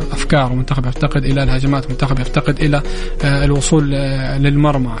أفكار، المنتخب يفتقد إلى الهجمات، المنتخب يفتقد إلى الوصول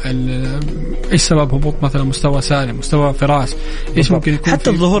للمرمى. إيش سبب هبوط مثلا مستوى سالم، مستوى فراس، إيش ممكن يكون حتى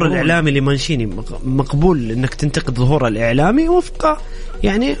الظهور الإعلامي لمانشيني مقبول أنك تنتقد ظهوره الإعلامي وفق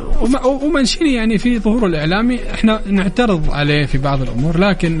يعني ومانشيني يعني في ظهوره الإعلامي إحنا نعترض عليه في بعض الأمور،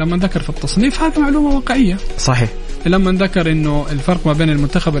 لكن لما ذكر في التصنيف هذا معلومة واقعية. صحيح. لما ذكر إنه الفرق ما بين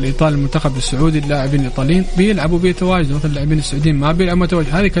المنتخب الإيطالي والمنتخب السعودي، اللاعبين الإيطاليين بيلعبوا بيتواجدوا، مثل اللاعبين السعوديين ما بيلعبوا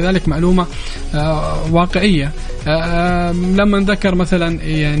متواجد، هذه كذلك معلومة واقعية. لما ذكر مثلا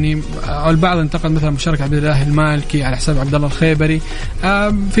يعني البعض انتقد مثلا مشاركة عبد الله المالكي على حساب عبد الله الخيبري،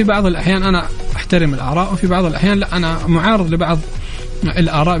 في بعض الأحيان أنا أحترم الآراء، وفي بعض الأحيان لا، أنا معارض لبعض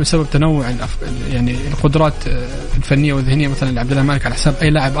الآراء بسبب تنوع يعني القدرات الفنية والذهنية مثلا لعبد الله مالك على حساب أي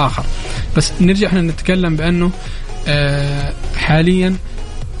لاعب آخر. بس نرجع احنا نتكلم بأنه حاليا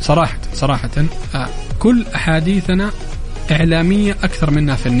صراحة كل أحاديثنا إعلامية أكثر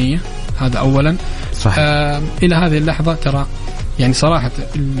منها فنية. هذا أولا. صحيح. إلى هذه اللحظة ترى يعني صراحة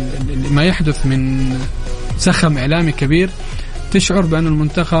ما يحدث من زخم إعلامي كبير، تشعر بأن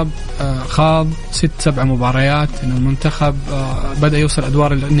المنتخب خاض 6-7 مباريات، أن المنتخب بدأ يوصل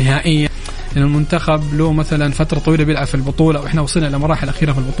أدوار النهائية، أن المنتخب له مثلا فترة طويلة بيلعب في البطولة وإحنا وصلنا إلى مراحل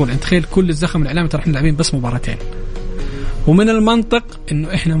أخيرة في البطولة. أنت تخيل كل الزخم الإعلامي ترى إحنا لاعبين بس مباراتين، ومن المنطق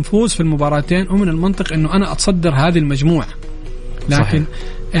إنه إحنا نفوز في المباراتين، ومن المنطق إنه أنا أتصدر هذه المجموعة. لكن صحيح.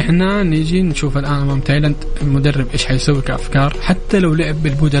 إحنا نيجي نشوف الآن أمام تايلاند المدرب إيش حيسوي كأفكار، حتى لو لعب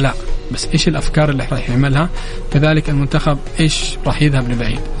بالبدلاء بس إيش الأفكار اللي راح يعملها. كذلك المنتخب إيش راح يذهب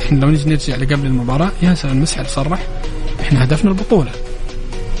لبعيد. إحنا لو نيجي نرجع لقبل المباراة ياسر المسحل صرح إحنا هدفنا البطولة،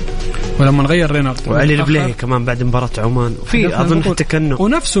 ولما نغير رينارد وعلي البليهي كمان بعد مباراة عمان وفي أظن حتى كأنه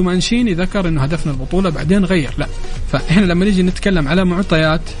ونفسه مانشيني ذكر إنه هدفنا البطولة بعدين غير. لا، فإحنا لما نيجي نتكلم على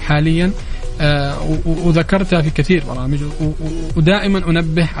معطيات حاليا وذكرتها في كثير برامج ودائما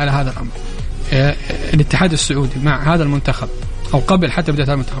أنبه على هذا الأمر. الاتحاد السعودي مع هذا المنتخب أو قبل حتى بداية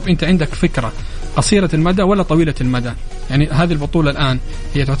هذا المنتخب، أنت عندك فكرة قصيرة المدى ولا طويلة المدى؟ يعني هذه البطولة الآن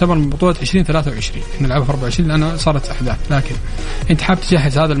هي تعتبر من بطولة 2023، احنا نلعبها في 24 لأنها صارت أحداث، لكن أنت حابب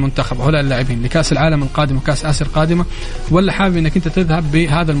تجهز هذا المنتخب وهؤلاء اللاعبين لكأس العالم القادم وكأس آسيا القادمة، ولا حابب أنك أنت تذهب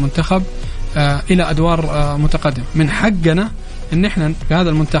بهذا المنتخب إلى أدوار متقدمة؟ من حقنا أن احنا في هذا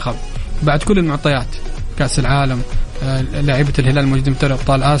المنتخب بعد كل المعطيات، كأس العالم، لاعيبة الهلال الموجودين في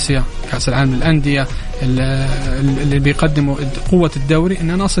أبطال آسيا، كأس العالم للأندية، اللي بيقدموا قوة الدوري،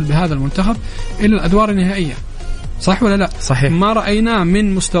 إن نصل بهذا المنتخب إلى الأدوار النهائية. صح ولا لا؟ صحيح. ما رأيناه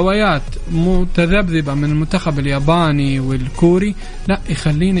من مستويات متذبذبة من المنتخب الياباني والكوري، لا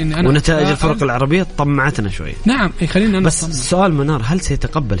يخليني إن أنا ونتائج الفرق العربية طمعتنا شوي. نعم يخليني أنا بس السؤال منار، هل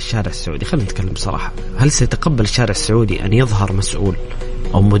سيتقبل الشارع السعودي، خلينا نتكلم بصراحة، هل سيتقبل الشارع السعودي أن يظهر مسؤول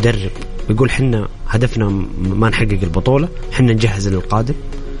أو مدرب يقول حنا هدفنا ما نحقق البطولة، حنا نجهز للقادم؟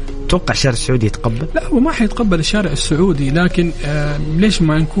 توقع الشارع السعودي يتقبل؟ لا، وما حيتقبل الشارع السعودي، لكن ليش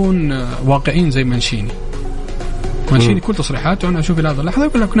ما نكون واقعين زي مانشيني كل تصريحاته أنا أشوف هذا اللحظة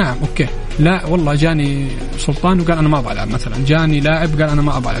يقول لك نعم أوكي، لا والله جاني سلطان وقال أنا ما أبغى ألعب، مثلا جاني لاعب قال أنا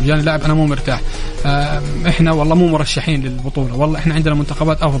ما أبغى ألعب، جاني لاعب أنا مو مرتاح، إحنا والله مو مرشحين للبطولة، والله إحنا عندنا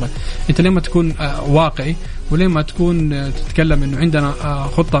منتخبات أفضل. أنت لما تكون واقعي ولما تكون تتكلم إنه عندنا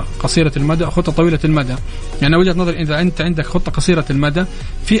خطة قصيرة المدى خطة طويلة المدى، يعني وجهة نظري إذا أنت عندك خطة قصيرة المدى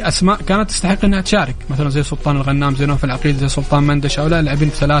في أسماء كانت تستحق أنها تشارك، مثلا زي سلطان الغنام، زي نوف العقيل، زي سلطان مندش، أو لا لاعبين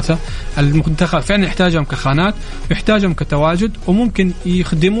ثلاثة المنتخب فعلا يحتاجهم كخانات ويحتاجهم كتواجد، وممكن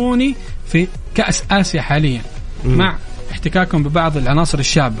يخدموني في كأس آسيا حاليا مع احتكاكهم ببعض العناصر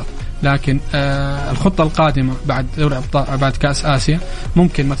الشابة. لكن الخطة القادمة بعد دوري أبطال بعد كأس آسيا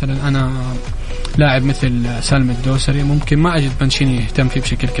ممكن مثلا أنا لاعب مثل سالم الدوسري ممكن ما أجد مانشيني يهتم فيه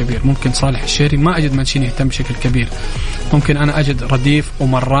بشكل كبير، ممكن صالح الشهري ما أجد مانشيني يهتم بشكل كبير، ممكن أنا أجد رديف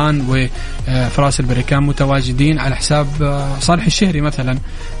ومران وفراس البريكان متواجدين على حساب صالح الشهري مثلا،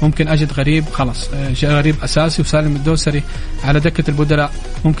 ممكن أجد غريب خلاص غريب أساسي وسالم الدوسري على دكة البدلاء،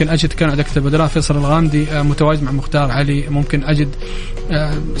 ممكن أجد كان على دكة البدلاء فيصل الغامدي متواجد مع مختار علي، ممكن أجد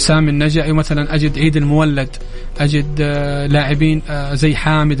سامي النجعي مثلا، أجد عيد المولد، أجد لاعبين زي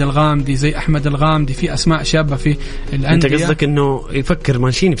حامد الغامدي زي أحمد الغامدي، في أسماء شابة في الأندية. أنت قصدك إنه يفكر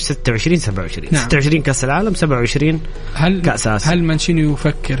مانشيني في 26-27 نعم. 26 كأس العالم 27 كأس آسيا. هل مانشيني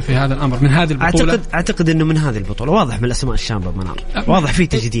يفكر في هذا الأمر من هذه البطولة؟ أعتقد إنه من هذه البطولة واضح من الأسماء الشابة منار، واضح فيه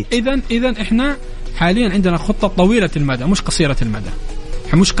تجديد. إذن إحنا حاليا عندنا خطة طويلة المدى مش قصيرة المدى،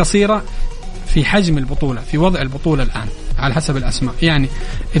 مش قصيرة في حجم البطولة في وضع البطولة الآن على حسب الأسماء. يعني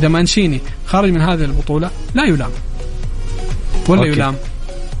إذا مانشيني خارج من هذه البطولة لا يلام ولا أوكي. يلام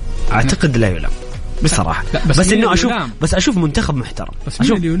أعتقد لا يلام بصراحة، بس إنه أشوف منتخب محترم. بس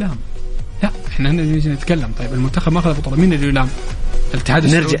مين اللي يلام؟ لا إحنا نيجي نتكلم طيب المنتخب ما أخذ البطولة، مين اللي يلام؟ الاتحاد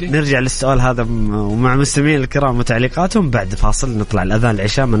السعودي. نرجع للسؤال هذا ومع مستمعين الكرام وتعليقاتهم بعد فاصل، نطلع الأذان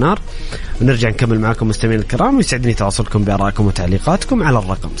العشاء منار ونرجع نكمل معكم مستمعين الكرام، ويسعدني تواصلكم بآرائكم وتعليقاتكم على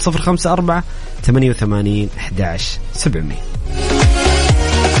الرقم 054 88 11 700.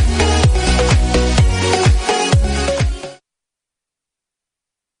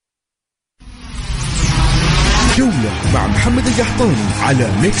 جولة مع محمد القحطاني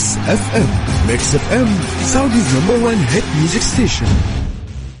على ميكس اف ام. ميكس اف ام سعوديز نمبر 1 هيت ميوزك ستيشن.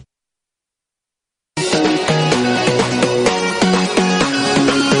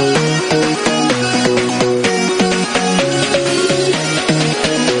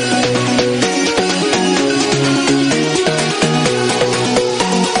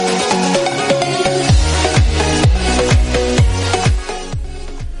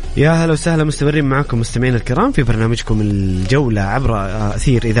 يا هلا وسهلا، مستمرين معكم مستمعين الكرام في برنامجكم الجولة عبر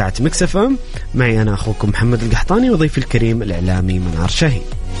أثير إذاعة ميكس اف ام. معي أنا أخوكم محمد القحطاني وضيفي الكريم الإعلامي منار شاهين.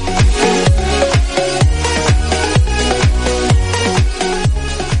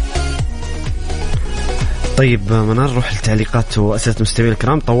 طيب منار، نروح التعليقات وأسئلة مستمعين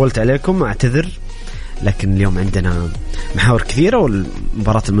الكرام. طولت عليكم أعتذر، لكن اليوم عندنا محاور كثيرة،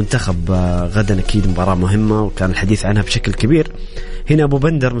 والمباراة المنتخب غدا أكيد مباراة مهمة وكان الحديث عنها بشكل كبير. هنا أبو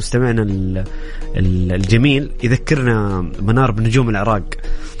بندر مستمعنا الجميل يذكرنا منار بنجوم العراق.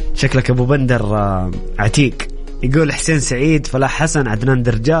 شكلك أبو بندر عتيق. يقول حسين سعيد، فلاح حسن، عدنان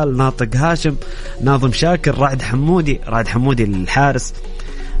درجال، ناطق هاشم، ناظم شاكر، رعد حمودي الحارس.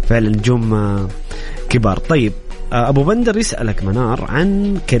 فعلا نجوم كبار. طيب أبو بندر يسألك منار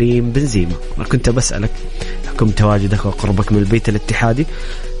عن كريم بنزيما. أنا كنت بسألك حكم تواجدك وقربك من البيت الاتحادي،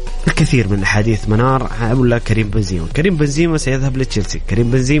 الكثير من الحديث منار أقول لك كريم بنزيما سيذهب لتشيلسي،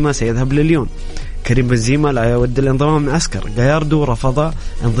 كريم بنزيما سيذهب لليون، كريم بنزيما لا يود الانضمام مع معسكر، جاياردو رفض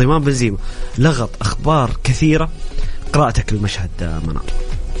انضمام بنزيما، لغط أخبار كثيرة. قراءتك المشهد منار؟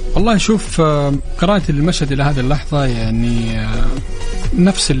 والله شوف، قراءة المشهد إلى هذه اللحظة يعني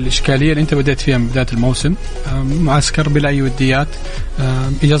نفس الإشكالية اللي أنت بدأت فيها من بداية الموسم. معسكر بلا أي وديات،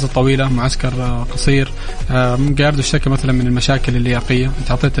 إجازة طويلة، معسكر قصير. جاردو اشتكى مثلا من المشاكل اللياقية،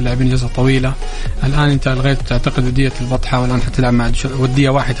 أنت أعطيت اللاعبين إجازة طويلة، الآن أنت ألغيت تعتقد ودية البطحة، والآن حتلعب مع ودية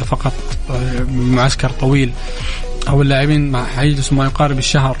واحدة فقط، معسكر طويل. أو اللاعبين حيجلسوا ما يقارب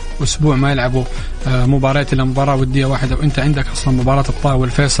الشهر وأسبوع ما يلعبوا مباريات إلا مباراة ودية واحدة، وأنت عندك أصلا مباراة الطائف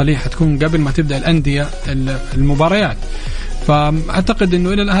والفيصلي حتكون قبل ما تبدأ الأندية المباريات. فأعتقد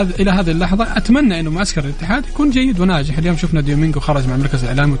أنه إلى هذه اللحظة أتمنى أنه معسكر الاتحاد يكون جيد وناجح. اليوم شفنا ديومينغو خرج مع المركز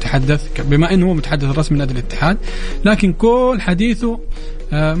الإعلامي وتحدث بما أنه هو متحدث الرسمي لنادي الاتحاد، لكن كل حديثه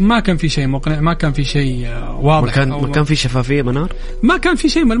ما كان في شيء مقنع، ما كان في شيء واضح، ما كان في شفافية منار، ما كان في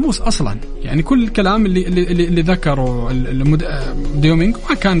شيء ملموس أصلا. يعني كل الكلام اللي ذكره ديومينغو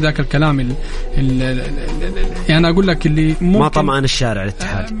ما كان ذاك الكلام يعني أقول لك اللي ما طمعن الشارع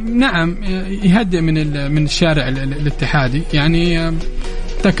الاتحادي. نعم، يهدئ من الشارع الاتحادي. يعني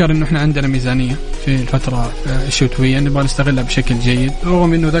ذكر انه احنا عندنا ميزانيه في الفتره الشتويه نبغى نستغلها بشكل جيد،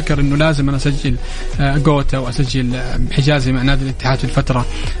 رغم انه ذكر انه لازم انا اسجل جوتا واسجل حجازي مع نادي الاتحاد في الفتره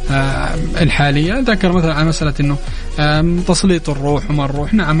الحاليه. ذكر مثلا عن مساله انه تسليط الروح وما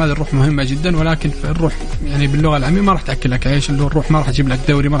الروح. نعم هذه الروح مهمه جدا، ولكن الروح يعني باللغه العاميه ما راح تاكل لك عيش. الروح ما راح تجيب لك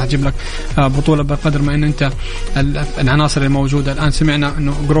دوري، ما راح تجيب لك بطوله، بقدر ما ان انت العناصر الموجوده الان. سمعنا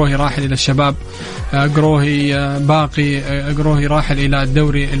انه قروهي راحل الى الشباب، قروهي باقي، قروهي راحل الى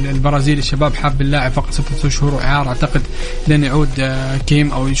الدوري البرازيلي الشباب، حاب اللاعب فقط 6 شهور وإعارة، اعتقد لن يعود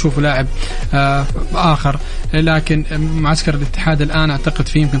كيم او يشوفوا لاعب اخر. لكن معسكر الاتحاد الان اعتقد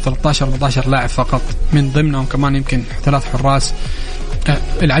فيه يمكن 13-14 لاعب فقط، من ضمنهم كمان يمكن 3 حراس.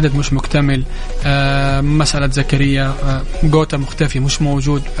 العدد مش مكتمل. مسألة زكريا، جوتا مختفي مش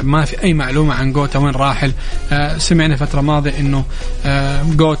موجود، ما في أي معلومة عن جوتا وين راحل. سمعنا فترة ماضية إنه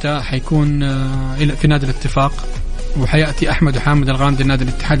جوتا حيكون في نادي الاتفاق، وحيأتي أحمد وحامد الغامدي لنادي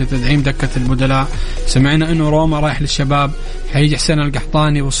الاتحاد لتدعيم دكة البدلاء. سمعنا إنه روما رايح للشباب، حيجي حسين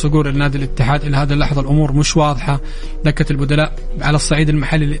القحطاني والصقور لنادي الاتحاد. إلى هذه اللحظة الأمور مش واضحة. دكة البدلاء على الصعيد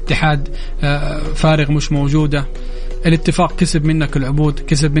المحلي الاتحاد فارغ، مش موجودة. الاتفاق كسب منك العبود،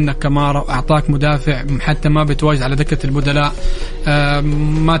 كسب منك كمارة، وأعطاك مدافع حتى ما بتواجد على دكة البدلاء.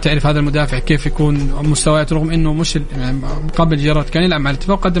 ما تعرف هذا المدافع كيف يكون مستويات، رغم أنه مش قبل جيرات كان يلعب مع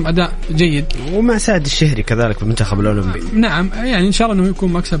الاتفاق وقدم أداء جيد، ومع سعد الشهري كذلك في المنتخب الأولمبي. نعم يعني إن شاء الله أنه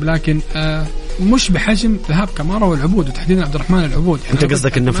يكون مكسب، لكن مش بحجم ذهاب كمارة والعبود، وتحديدا عبد الرحمن العبود. يعني أنت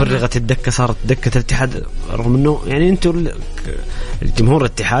قصدك أنه فرغت الدكة، صارت دكة الاتحاد، رغم أنه يعني أنتم الجمهور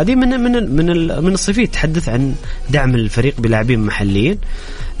الاتحادي من الصيفي تحدث عن دعم الفريق بلاعبين محليين.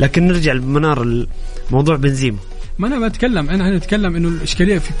 لكن نرجع لمنار الموضوع بنزيما. ما أنا بتكلم، أنا نتكلم إنه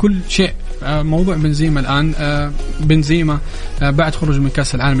الإشكالية في كل شيء. موضوع بنزيما الآن، بنزيما بعد خروج من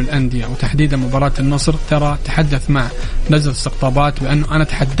كأس العالم للأندية وتحديدا مباراة النصر، ترى تحدث مع لجنة استقطابات بأنه أنا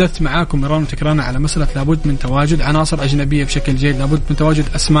تحدثت معاكم مرارا وتكرارا على مسألة لابد من تواجد عناصر أجنبية بشكل جيد، لابد من تواجد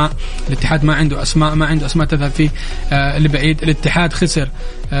أسماء. الاتحاد ما عنده أسماء تذهب فيه لبعيد. الاتحاد خسر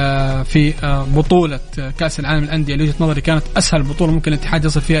في بطولة كأس العالم للأندية اللي وجهة نظري كانت أسهل بطولة ممكن الاتحاد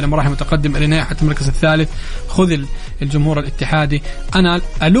يصل فيها لمراحل متقدمة إلى نهاية حتى المركز الثالث. خذ الجمهور الاتحادي. أنا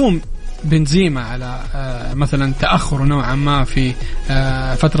ألوم بنزيما على مثلا تأخر نوعا ما في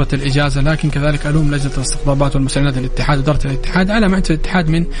فترة الإجازة، لكن كذلك ألوم لجنة الاستقطابات والمساعدات الاتحاد وإدارة الاتحاد على معدة الاتحاد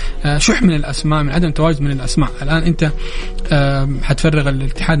من شح من الأسماء، من عدم تواجد من الأسماء. الآن أنت حتفرغ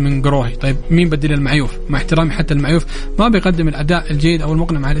الاتحاد من قروهي، طيب مين بديل المعيوف؟ مع احترامي حتى المعيوف ما بيقدم الأداء الجيد أو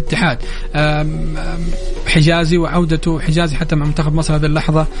المقنع مع الاتحاد. حجازي وعودته، حجازي حتى مع منتخب مصر هذه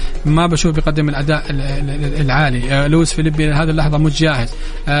اللحظة ما بشوف بيقدم الأداء العالي. لويس فيليبي هذه اللحظة مش جاهز.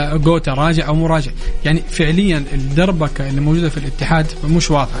 جوتا راجع أو مو راجع، يعني فعليا الدربكة اللي موجودة في الاتحاد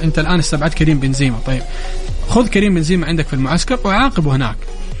مش واضحة. أنت الآن استبعدت كريم بنزيما، طيب خذ كريم بنزيما عندك في المعسكر وعاقبه هناك.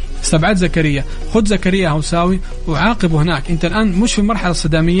 استبعد زكريا، خذ زكريا هوساوي وعاقبه هناك. انت الان مش في مرحله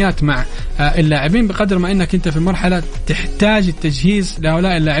الصداميات مع اللاعبين بقدر ما انك انت في مرحله تحتاج التجهيز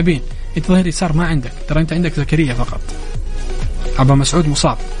لهؤلاء اللاعبين. انت ظهير يسار ما عندك، ترى انت عندك زكريا فقط. عبا مسعود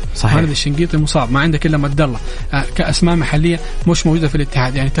مصاب، صحيح، خالد الشنقيطي مصاب، ما عندك الا مد الله. كاسماء محليه مش موجوده في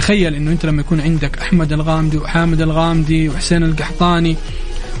الاتحاد. يعني تخيل انه انت لما يكون عندك احمد الغامدي وحامد الغامدي وحسين القحطاني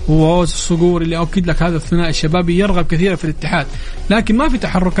ووز الصقور اللي أكد لك هذا الثنائي الشبابي يرغب كثيرا في الاتحاد، لكن ما في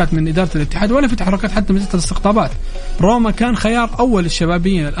تحركات من إدارة الاتحاد ولا في تحركات حتى من لجنة الاستقطابات. روما كان خيار أول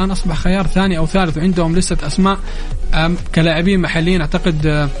للشبابيين، الآن أصبح خيار ثاني أو ثالث، وعندهم لسه أسماء كلاعبين محليين.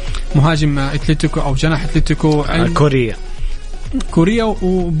 أعتقد مهاجم أتلتيكو أو جناح أتلتيكو كوريا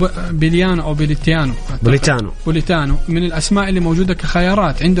وبيليانو أو بوليتانو من الأسماء اللي موجودة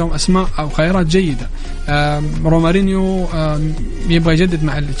كخيارات. عندهم أسماء أو خيارات جيدة. رومارينيو يبغى يجدد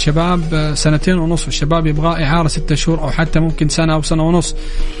مع الشباب 2.5 سنة، الشباب يبغى إعارة 6 شهور أو حتى ممكن سنة أو 1.5 سنة.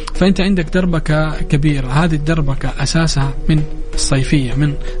 فأنت عندك دربكة كبيرة. هذه الدربكة أساسها من الصيفية،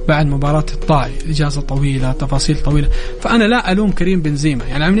 من بعد مباراة الطائي، إجازة طويلة، تفاصيل طويلة. فأنا لا ألوم كريم بنزيما.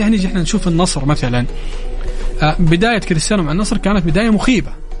 يعني نيجي إحنا نشوف النصر مثلا، بداية كريستيانو مع النصر كانت بداية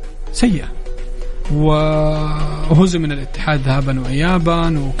مخيبة سيئة، وهزم من الاتحاد ذهابا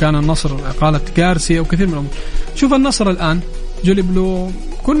وإيابا، وكان النصر إقالة غارسيا وكثير من الأمور. شوف النصر الآن جلب له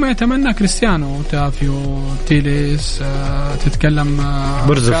كل ما يتمنى كريستيانو، تافيو، تيليس، تتكلم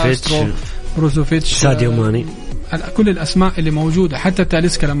بروزوفيتش، ساديو ماني، كل الأسماء اللي موجودة. حتى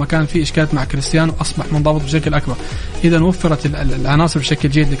تاليسكا لما كان في إشكالات مع كريستيانو أصبح منضبط بشكل أكبر. إذا وفرت العناصر بشكل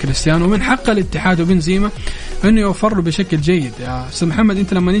جيد لكريستيانو، ومن حق الاتحاد وبنزيما أنه يوفر له بشكل جيد. يا أستاذ محمد،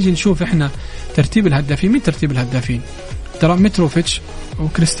 أنت لما نيجي نشوف إحنا ترتيب الهدافين، مين ترتيب الهدافين؟ ترى متروفيتش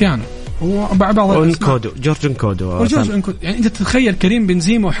وكريستيانو وبعض جورج انكودو. يعني أنت تتخيل كريم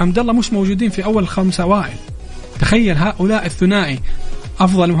بنزيما وحمد الله مش موجودين في أول 5 أوائل. تخيل هؤلاء الثنائي،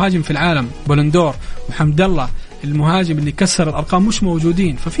 أفضل مهاجم في العالم بولندور وحمد الله المهاجم اللي كسر الأرقام، مش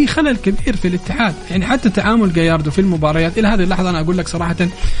موجودين. ففي خلل كبير في الاتحاد. يعني حتى تعامل جاياردو في المباريات إلى هذه اللحظة أنا أقول لك صراحة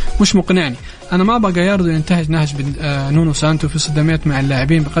مش مقنعني. أنا ما أبغى جاياردو ينتهج نهج نونو سانتو في صدامات مع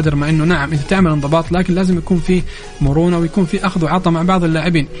اللاعبين، بقدر ما إنه نعم أنت تعمل انضباط، لكن لازم يكون في مرونة ويكون في أخذ وعطاء مع بعض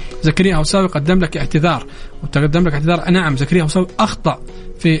اللاعبين. زكريا هوساوي قدم لك اعتذار، وتقدم لك اعتذار. نعم زكريا هوساوي أخطأ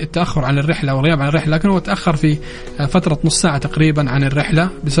في التأخر عن الرحلة والغياب عن الرحلة، لكن هو تأخر في فترة نص ساعة تقريبا عن الرحلة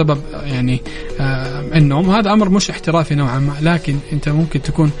بسبب يعني النوم. هذا أمر مش احترافي نوعا ما، لكن أنت ممكن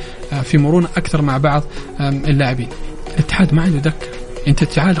تكون في مرونة أكثر مع بعض اللاعبين. الاتحاد ما عنده دكة. أنت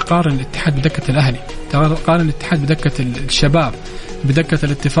تعال قارن الاتحاد بدكة الأهلي، قارن الاتحاد بدكة الشباب، بدكة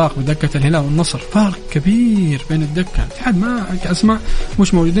الاتفاق، بدكة الهلال والنصر. فارق كبير بين الدكة. الاتحاد ما كأسماء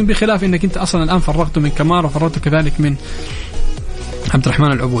مش موجودين، بخلاف أنك أنت أصلا الآن فرغته من كمار وفرغته كذلك من عبد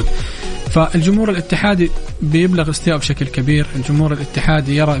الرحمن العبود. فالجمهور الاتحادي بيبلغ استياء بشكل كبير. الجمهور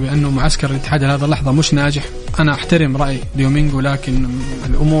الاتحادي يرى بأنه معسكر الاتحاد هذا اللحظة مش ناجح. أنا أحترم رأي ديومينغو، لكن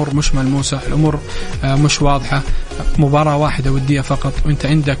الأمور مش ملموسة، الأمور مش واضحة. مباراة واحدة ودية فقط، وانت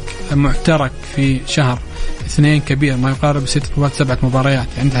عندك معترك في شهر 2 كبير ما يقارب 6 مباريات 7 مباريات.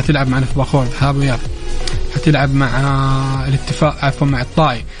 يعني انت هتلعب مع نفباخور ذهاب وإياب، هتلعب مع الاتفاق مع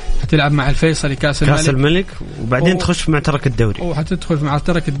الطائي، هتلعب مع الفيصلي كاس الملك، وبعدين تخش في معترك الدوري، وهتدخل في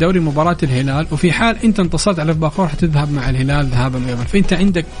معترك الدوري مباراة الهلال. وفي حال انت انتصرت على نفباخور هتذهب مع الهلال ذهابا وإيابا. فانت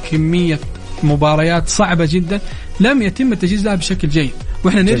عندك كمية مباريات صعبة جدا لم يتم التجهيز لها بشكل جيد.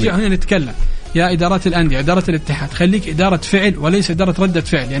 واحنا نرجع هنا نتكلم يا إدارات الأندية، إدارة الاتحاد، خليك إدارة فعل وليس إدارة ردة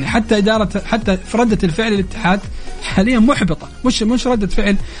فعل. يعني حتى في ردة الفعل الاتحاد حاليا محبطة، مش ردة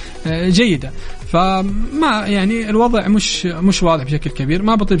فعل جيدة. فما يعني الوضع مش واضح بشكل كبير.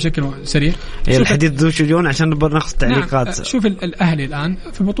 ما بطيء بشكل سريع. الحديث ذو شجون عشان ناخذ تعليقات. نعم. شوف الأهلي الآن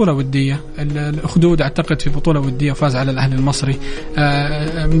في بطولة ودية، الأخدود أعتقد في بطولة ودية وفاز على الأهلي المصري.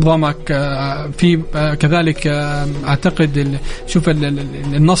 نظامك في كذلك أعتقد شوف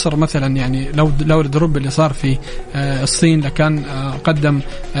النصر مثلا، يعني لو الدروب اللي صار في الصين لكان قدم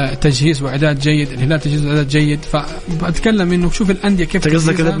تجهيز وإعداد جيد. الهلال تجهيز وإعداد جيد. فأتكلم إنه شوف الأندية كيف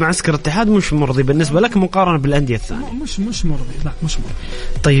قصدك معسكر الاتحاد مش مرضي مرضي بالنسبة لك مقارنة بالأندية الثانية؟ مش مرضي، لا مش مرضي.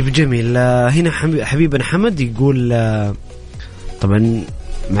 طيب جميل. هنا حبيبنا حمد يقول طبعا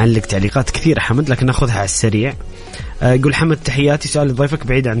معلق تعليقات كثيرة حمد لكن نأخذها على السريع. يقول حمد تحياتي، سؤال لضيفك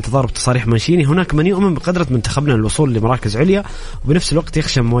بعيد عن تضارب تصاريح مانشيني، هناك من يؤمن بقدرة منتخبنا للوصول لمراكز عليا وبنفس الوقت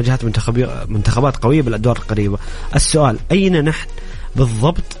يخشى مواجهة منتخبات قوية بالأدوار القريبة. السؤال أين نحن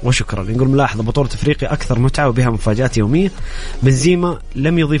بالضبط؟ وشكرا. يقول ملاحظة بطولة أفريقيا أكثر متعة وبها مفاجآت يومية، بنزيما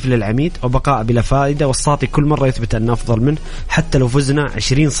لم يضيف للعميد وبقاء بلا فائدة، والساطي كل مرة يثبت أنه أفضل منه، حتى لو فزنا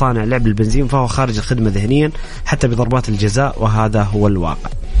 20 صانع لعب البنزيما فهو خارج الخدمة ذهنيا حتى بضربات الجزاء، وهذا هو الواقع.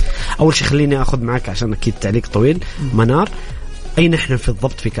 أول شيء خليني أخذ معك عشان أكيد تعليق طويل. منار، أين نحن في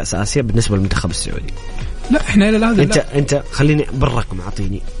الضبط في كأس آسيا بالنسبة للمنتخب السعودي؟ لا احنا الى الان انت خليني بالرقم،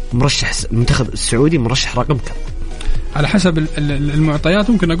 اعطيني مرشح المنتخب السعودي مرشح رقم كم؟ على حسب المعطيات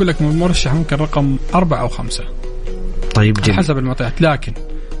ممكن اقول لك مرشح ممكن رقم 4 أو 5. طيب جميل. على حسب المعطيات، لكن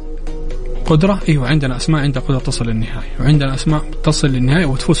قدرة ايوه عندنا اسماء عندها قدرة تصل للنهائي، وعندنا اسماء تصل للنهائي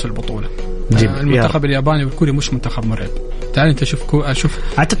وتفوز في البطولة. المنتخب الياباني والكوري مش منتخب مرعب. تعال انت شوف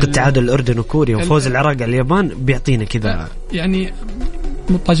اعتقد تعادل الاردن وكوريا وفوز العراق على اليابان بيعطينا كذا يعني.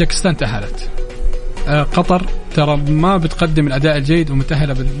 طاجكستان تأهلت، قطر ترى ما بتقدم الأداء الجيد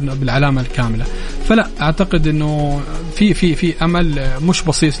ومتأهلة بالعلامة الكاملة، فلا أعتقد إنه في أمل مش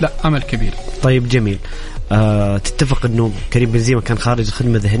بسيط، لا أمل كبير. طيب جميل. تتفق إنه كريم بنزيما كان خارج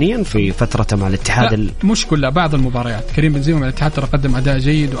الخدمة ذهنيا في فترة مع الاتحاد؟ مش كلها، بعض المباريات كريم بنزيما مع الاتحاد ترى قدم أداء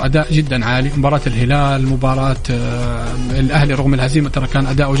جيد وأداء جدا عالي. مباراة الهلال، مباراة الأهلي رغم الهزيمة ترى كان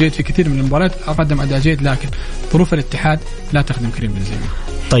أداء جيد في كثير من المباريات، قدم أداء جيد، لكن ظروف الاتحاد لا تخدم كريم بنزيما.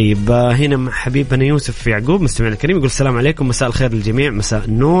 طيب هنا حبيبنا يوسف يعقوب مستمعنا الكريم يقول السلام عليكم، مساء الخير للجميع. مساء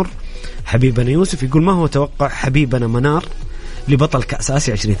النور. حبيبنا يوسف يقول ما هو توقع حبيبنا منار لبطل كأس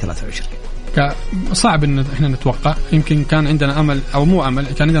آسيا 2023؟ صعب إن إحنا نتوقع. يمكن كان عندنا أمل أو مو أمل،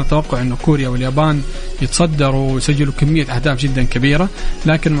 كان عندنا توقع إنه كوريا واليابان يتصدروا ويسجلوا كمية أهداف جدا كبيرة،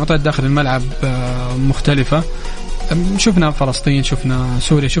 لكن المعطيات داخل الملعب مختلفة. شفنا فلسطين، شفنا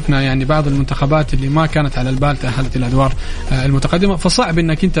سوريا، شفنا يعني بعض المنتخبات اللي ما كانت على البال تأهلت الأدوار المتقدمة. فصعب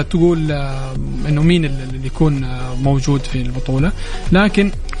إنك أنت تقول إنه مين اللي يكون موجود في البطولة،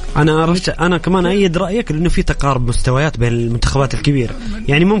 لكن أنا كمان أيد رأيك لأنه في تقارب مستويات بين المنتخبات الكبيرة.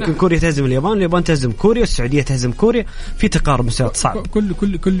 يعني ممكن كوريا تهزم اليابان، اليابان تهزم كوريا، السعودية تهزم كوريا، في تقارب مستويات صعب.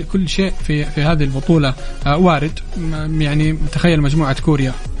 كل شيء في هذه البطولة وارد. يعني تخيل مجموعة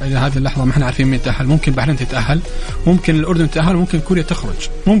كوريا إلى هذه اللحظة ما احنا عارفين مين تأهل. ممكن بحرين تتأهل، ممكن الأردن تتأهل، ممكن كوريا تخرج،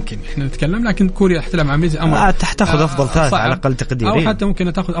 ممكن احنا نتكلم، لكن كوريا تلعب مع ميزة أمر تاخذ أفضل ثالث على الأقل تقديريا، أو حتى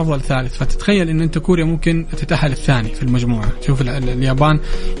ممكن تأخذ أفضل ثالث. فتتخيل إن أنت كوريا ممكن تتأهل الثاني في المجموعة. شوف اليابان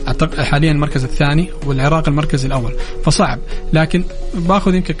حاليا المركز الثاني والعراق المركز الأول، فصعب. لكن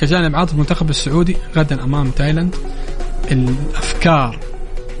باخذ يمكن كجانب عاطف المنتخب السعودي غدا أمام تايلاند، الأفكار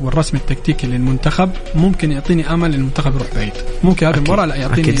والرسم التكتيكي للمنتخب ممكن يعطيني امل المنتخب يروح بعيد. ممكن هذه المباراه لا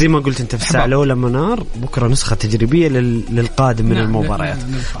يعطيني اكيد زي ما قلت انت في الساعه الاولى منار، بكره نسخه تجريبيه للقادم من المباريات.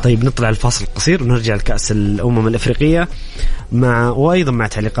 طيب نطلع الفاصل القصير ونرجع لكاس الامم الافريقيه وايضا مع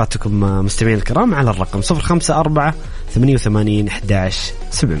تعليقاتكم مستمعين الكرام على الرقم 054 88 11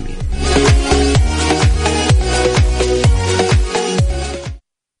 700.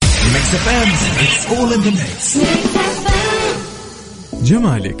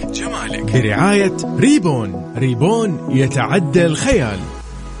 جمالك برعاية ريبون يتعدى الخيال.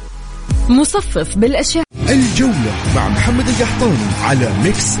 مصفف بالأشياء. الجولة مع محمد القحطاني على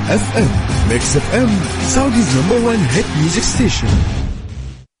ميكس اف ام. ميكس اف ام سعوديز نمبر 1 هيت ميوزك ستيشن.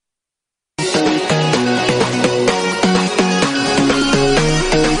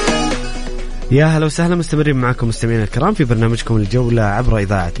 يا هلا وسهلا، مستمرين معكم مستمعين الكرام في برنامجكم الجولة عبر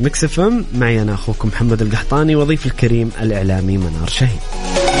إذاعة ميكس اف ام. معي أنا أخوكم محمد القحطاني وضيف الكريم الإعلامي منار شاهين.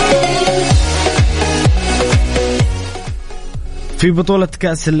 في بطولة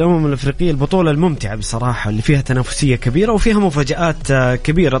كأس الأمم الأفريقية، البطولة الممتعة بصراحة اللي فيها تنافسية كبيرة وفيها مفاجآت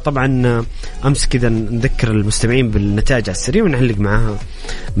كبيرة. طبعا أمس كذا نذكر المستمعين بالنتائج على السريع ونعلق معها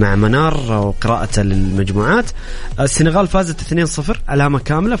مع منار وقراءة للمجموعات. السنغال فازت 2-0 علامة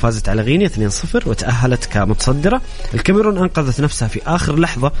كاملة، فازت على غينيا 2-0 وتأهلت كمتصدرة. الكاميرون أنقذت نفسها في آخر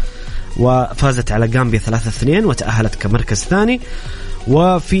لحظة وفازت على غامبيا 3-2 وتأهلت كمركز ثاني.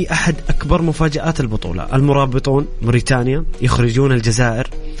 وفي أحد أكبر مفاجآت البطولة، المرابطون موريتانيا يخرجون الجزائر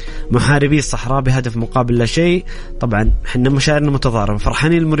محاربي الصحراء بهدف مقابل لا شيء. طبعا احنا مشاعرنا متضاربة،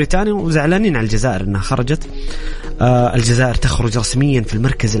 فرحانين الموريتانيا وزعلانين على الجزائر انها خرجت. الجزائر تخرج رسميا في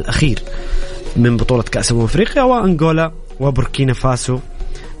المركز الأخير من بطولة كأس أمم أفريقيا، وأنغولا وبوركينا فاسو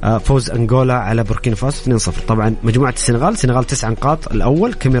فوز أنغولا على بوركينا فاسو 2-0. طبعا مجموعة السنغال 9 نقاط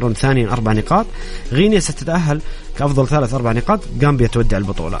الأول، كاميرون ثاني 4 نقاط، غينيا ستتأهل كأفضل ثالث 4 نقاط، غامبيا تودع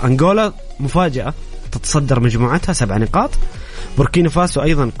البطولة. أنغولا مفاجأة تتصدر مجموعتها 7 نقاط. بوركينا فاسو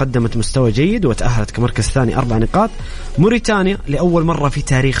أيضا قدمت مستوى جيد وتأهلت كمركز ثاني 4 نقاط. موريتانيا لأول مرة في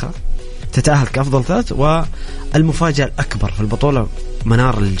تاريخها تتأهل كأفضل ثالث. والمفاجأة الأكبر في البطولة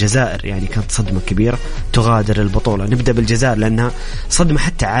منار الجزائر، يعني كانت صدمة كبيرة تغادر البطولة. نبدأ بالجزائر لأنها صدمة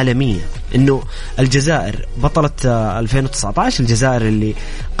حتى عالمية، إنه الجزائر بطلة 2019، الجزائر اللي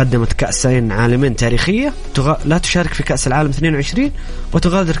قدمت كأسين عالمين تاريخية لا تشارك في كأس العالم 22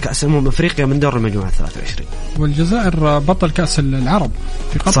 وتغادر كأس أفريقيا من دور المجموعة 23. والجزائر بطل كأس العرب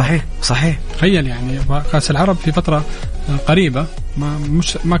في قطر. صحيح. تخيل يعني كأس العرب في فترة قريبة،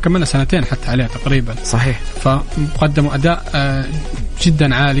 ما كملنا سنتين حتى عليها تقريبا. صحيح. فقدموا أداء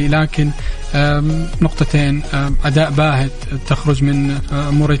جدا عالي، لكن نقطتين، أداء باهت، تخرج من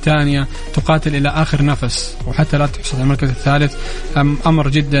موريتانيا تقاتل إلى آخر نفس وحتى لا تحصل على المركز الثالث. أمر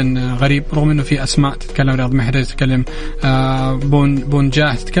جدا غريب، رغم أنه في أسماء تتكلم، رياض محرز تتكلم،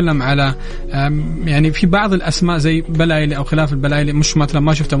 بونجاح تتكلم على يعني في بعض الأسماء زي بلايلي أو خلاف البلايلي، مش مثلا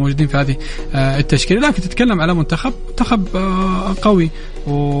ما شفتها موجودين في هذه التشكيلة، لكن تتكلم على منتخب قوي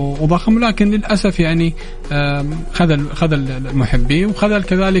وضخم، لكن للأسف يعني خذل المحبين وخذل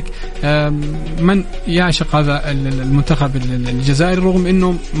كذلك من يعشق هذا المنتخب الجزائري، رغم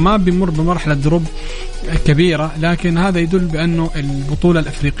أنه ما بيمر بمرحلة دروب كبيرة، لكن هذا يدل بأنه البطولة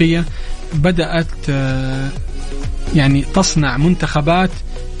الأفريقية بدأت يعني تصنع منتخبات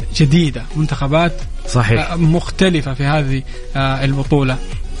جديدة، منتخبات صحيح مختلفة في هذه البطولة.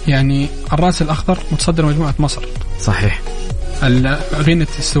 يعني الرأس الأخضر متصدر مجموعة مصر. صحيح. غينيا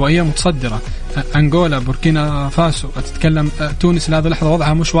الاستوائية متصدرة، أنغولا، بوركينا فاسو، تتكلم تونس لهذا اللحظة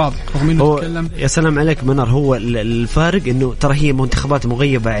وضعها مش واضح، رغم انه تتكلم. يا سلام عليك منار، هو الفارق انه ترى هي منتخبات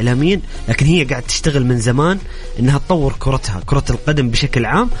مغيبة اعلاميا، لكن هي قاعد تشتغل من زمان انها تطور كرة القدم بشكل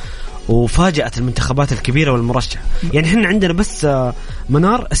عام، وفاجأت المنتخبات الكبيرة والمرشحة. يعني احنا عندنا بس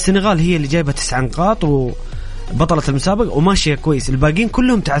منار السنغال هي اللي جايبة 9 نقاط وبطلة المسابقة وماشية كويس، الباقين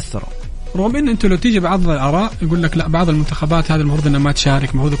كلهم تعثروا. رغم ان انتوا لو تيجي بعض الاراء يقول لك لا، بعض المنتخبات هذه المفروض انها ما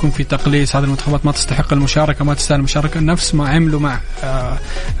تشارك، المفروض يكون في تقليص، هذه المنتخبات ما تستحق المشاركه، ما تستاهل المشاركه، نفس ما عملوا مع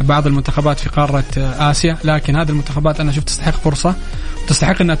بعض المنتخبات في قاره اسيا. لكن هذه المنتخبات انا شفت تستحق فرصه،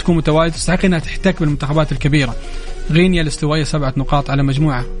 تستحق انها تكون متواجده، تستحق انها تحتك بالمنتخبات الكبيره. غينيا الاستوائيه 7 نقاط على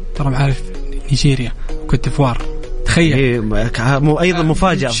مجموعه، ترى معرف نيجيريا وكوت ديفوار. تخيل مو ايضا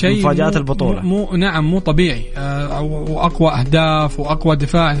مفاجات البطوله، مو طبيعي. واقوى اهداف واقوى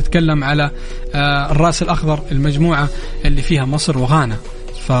دفاع، تتكلم على الراس الاخضر، المجموعه اللي فيها مصر وغانا.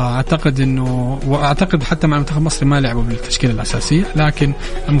 واعتقد حتى مع المنتخب المصري ما لعبوا بالتشكيله الاساسيه، لكن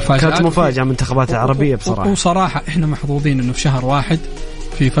كانت مفاجاه المنتخبات العربيه بصراحه. وصراحه احنا محظوظين انه في شهر واحد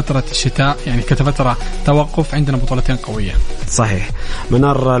في فترة الشتاء، يعني كفترة توقف، عندنا بطولتين قوية. صحيح.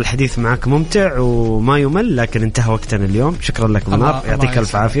 منار الحديث معك ممتع وما يمل، لكن انتهى وقتنا اليوم. شكرا لك منار، يعطيك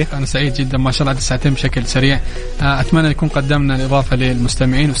الف عافية. أنا سعيد جدا، ما شاء الله عدد ساعتين بشكل سريع. أتمنى أن يكون قدمنا الإضافة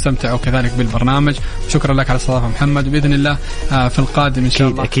للمستمعين واستمتعوا كذلك بالبرنامج. شكرا لك على الاستضافة محمد، وبإذن الله في القادم إن شاء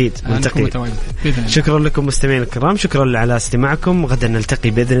الله أكيد نلتقي. شكرا لكم مستمعين الكرام، شكرا على استماعكم. غدا نلتقي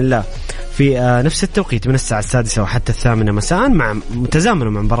بإذن الله في نفس التوقيت من الساعة 6 وحتى 8 مساء مع متزامنة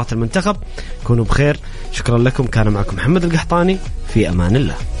مع مباراة المنتخب. كونوا بخير، شكرا لكم. كان معكم محمد القحطاني، في أمان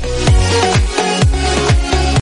الله.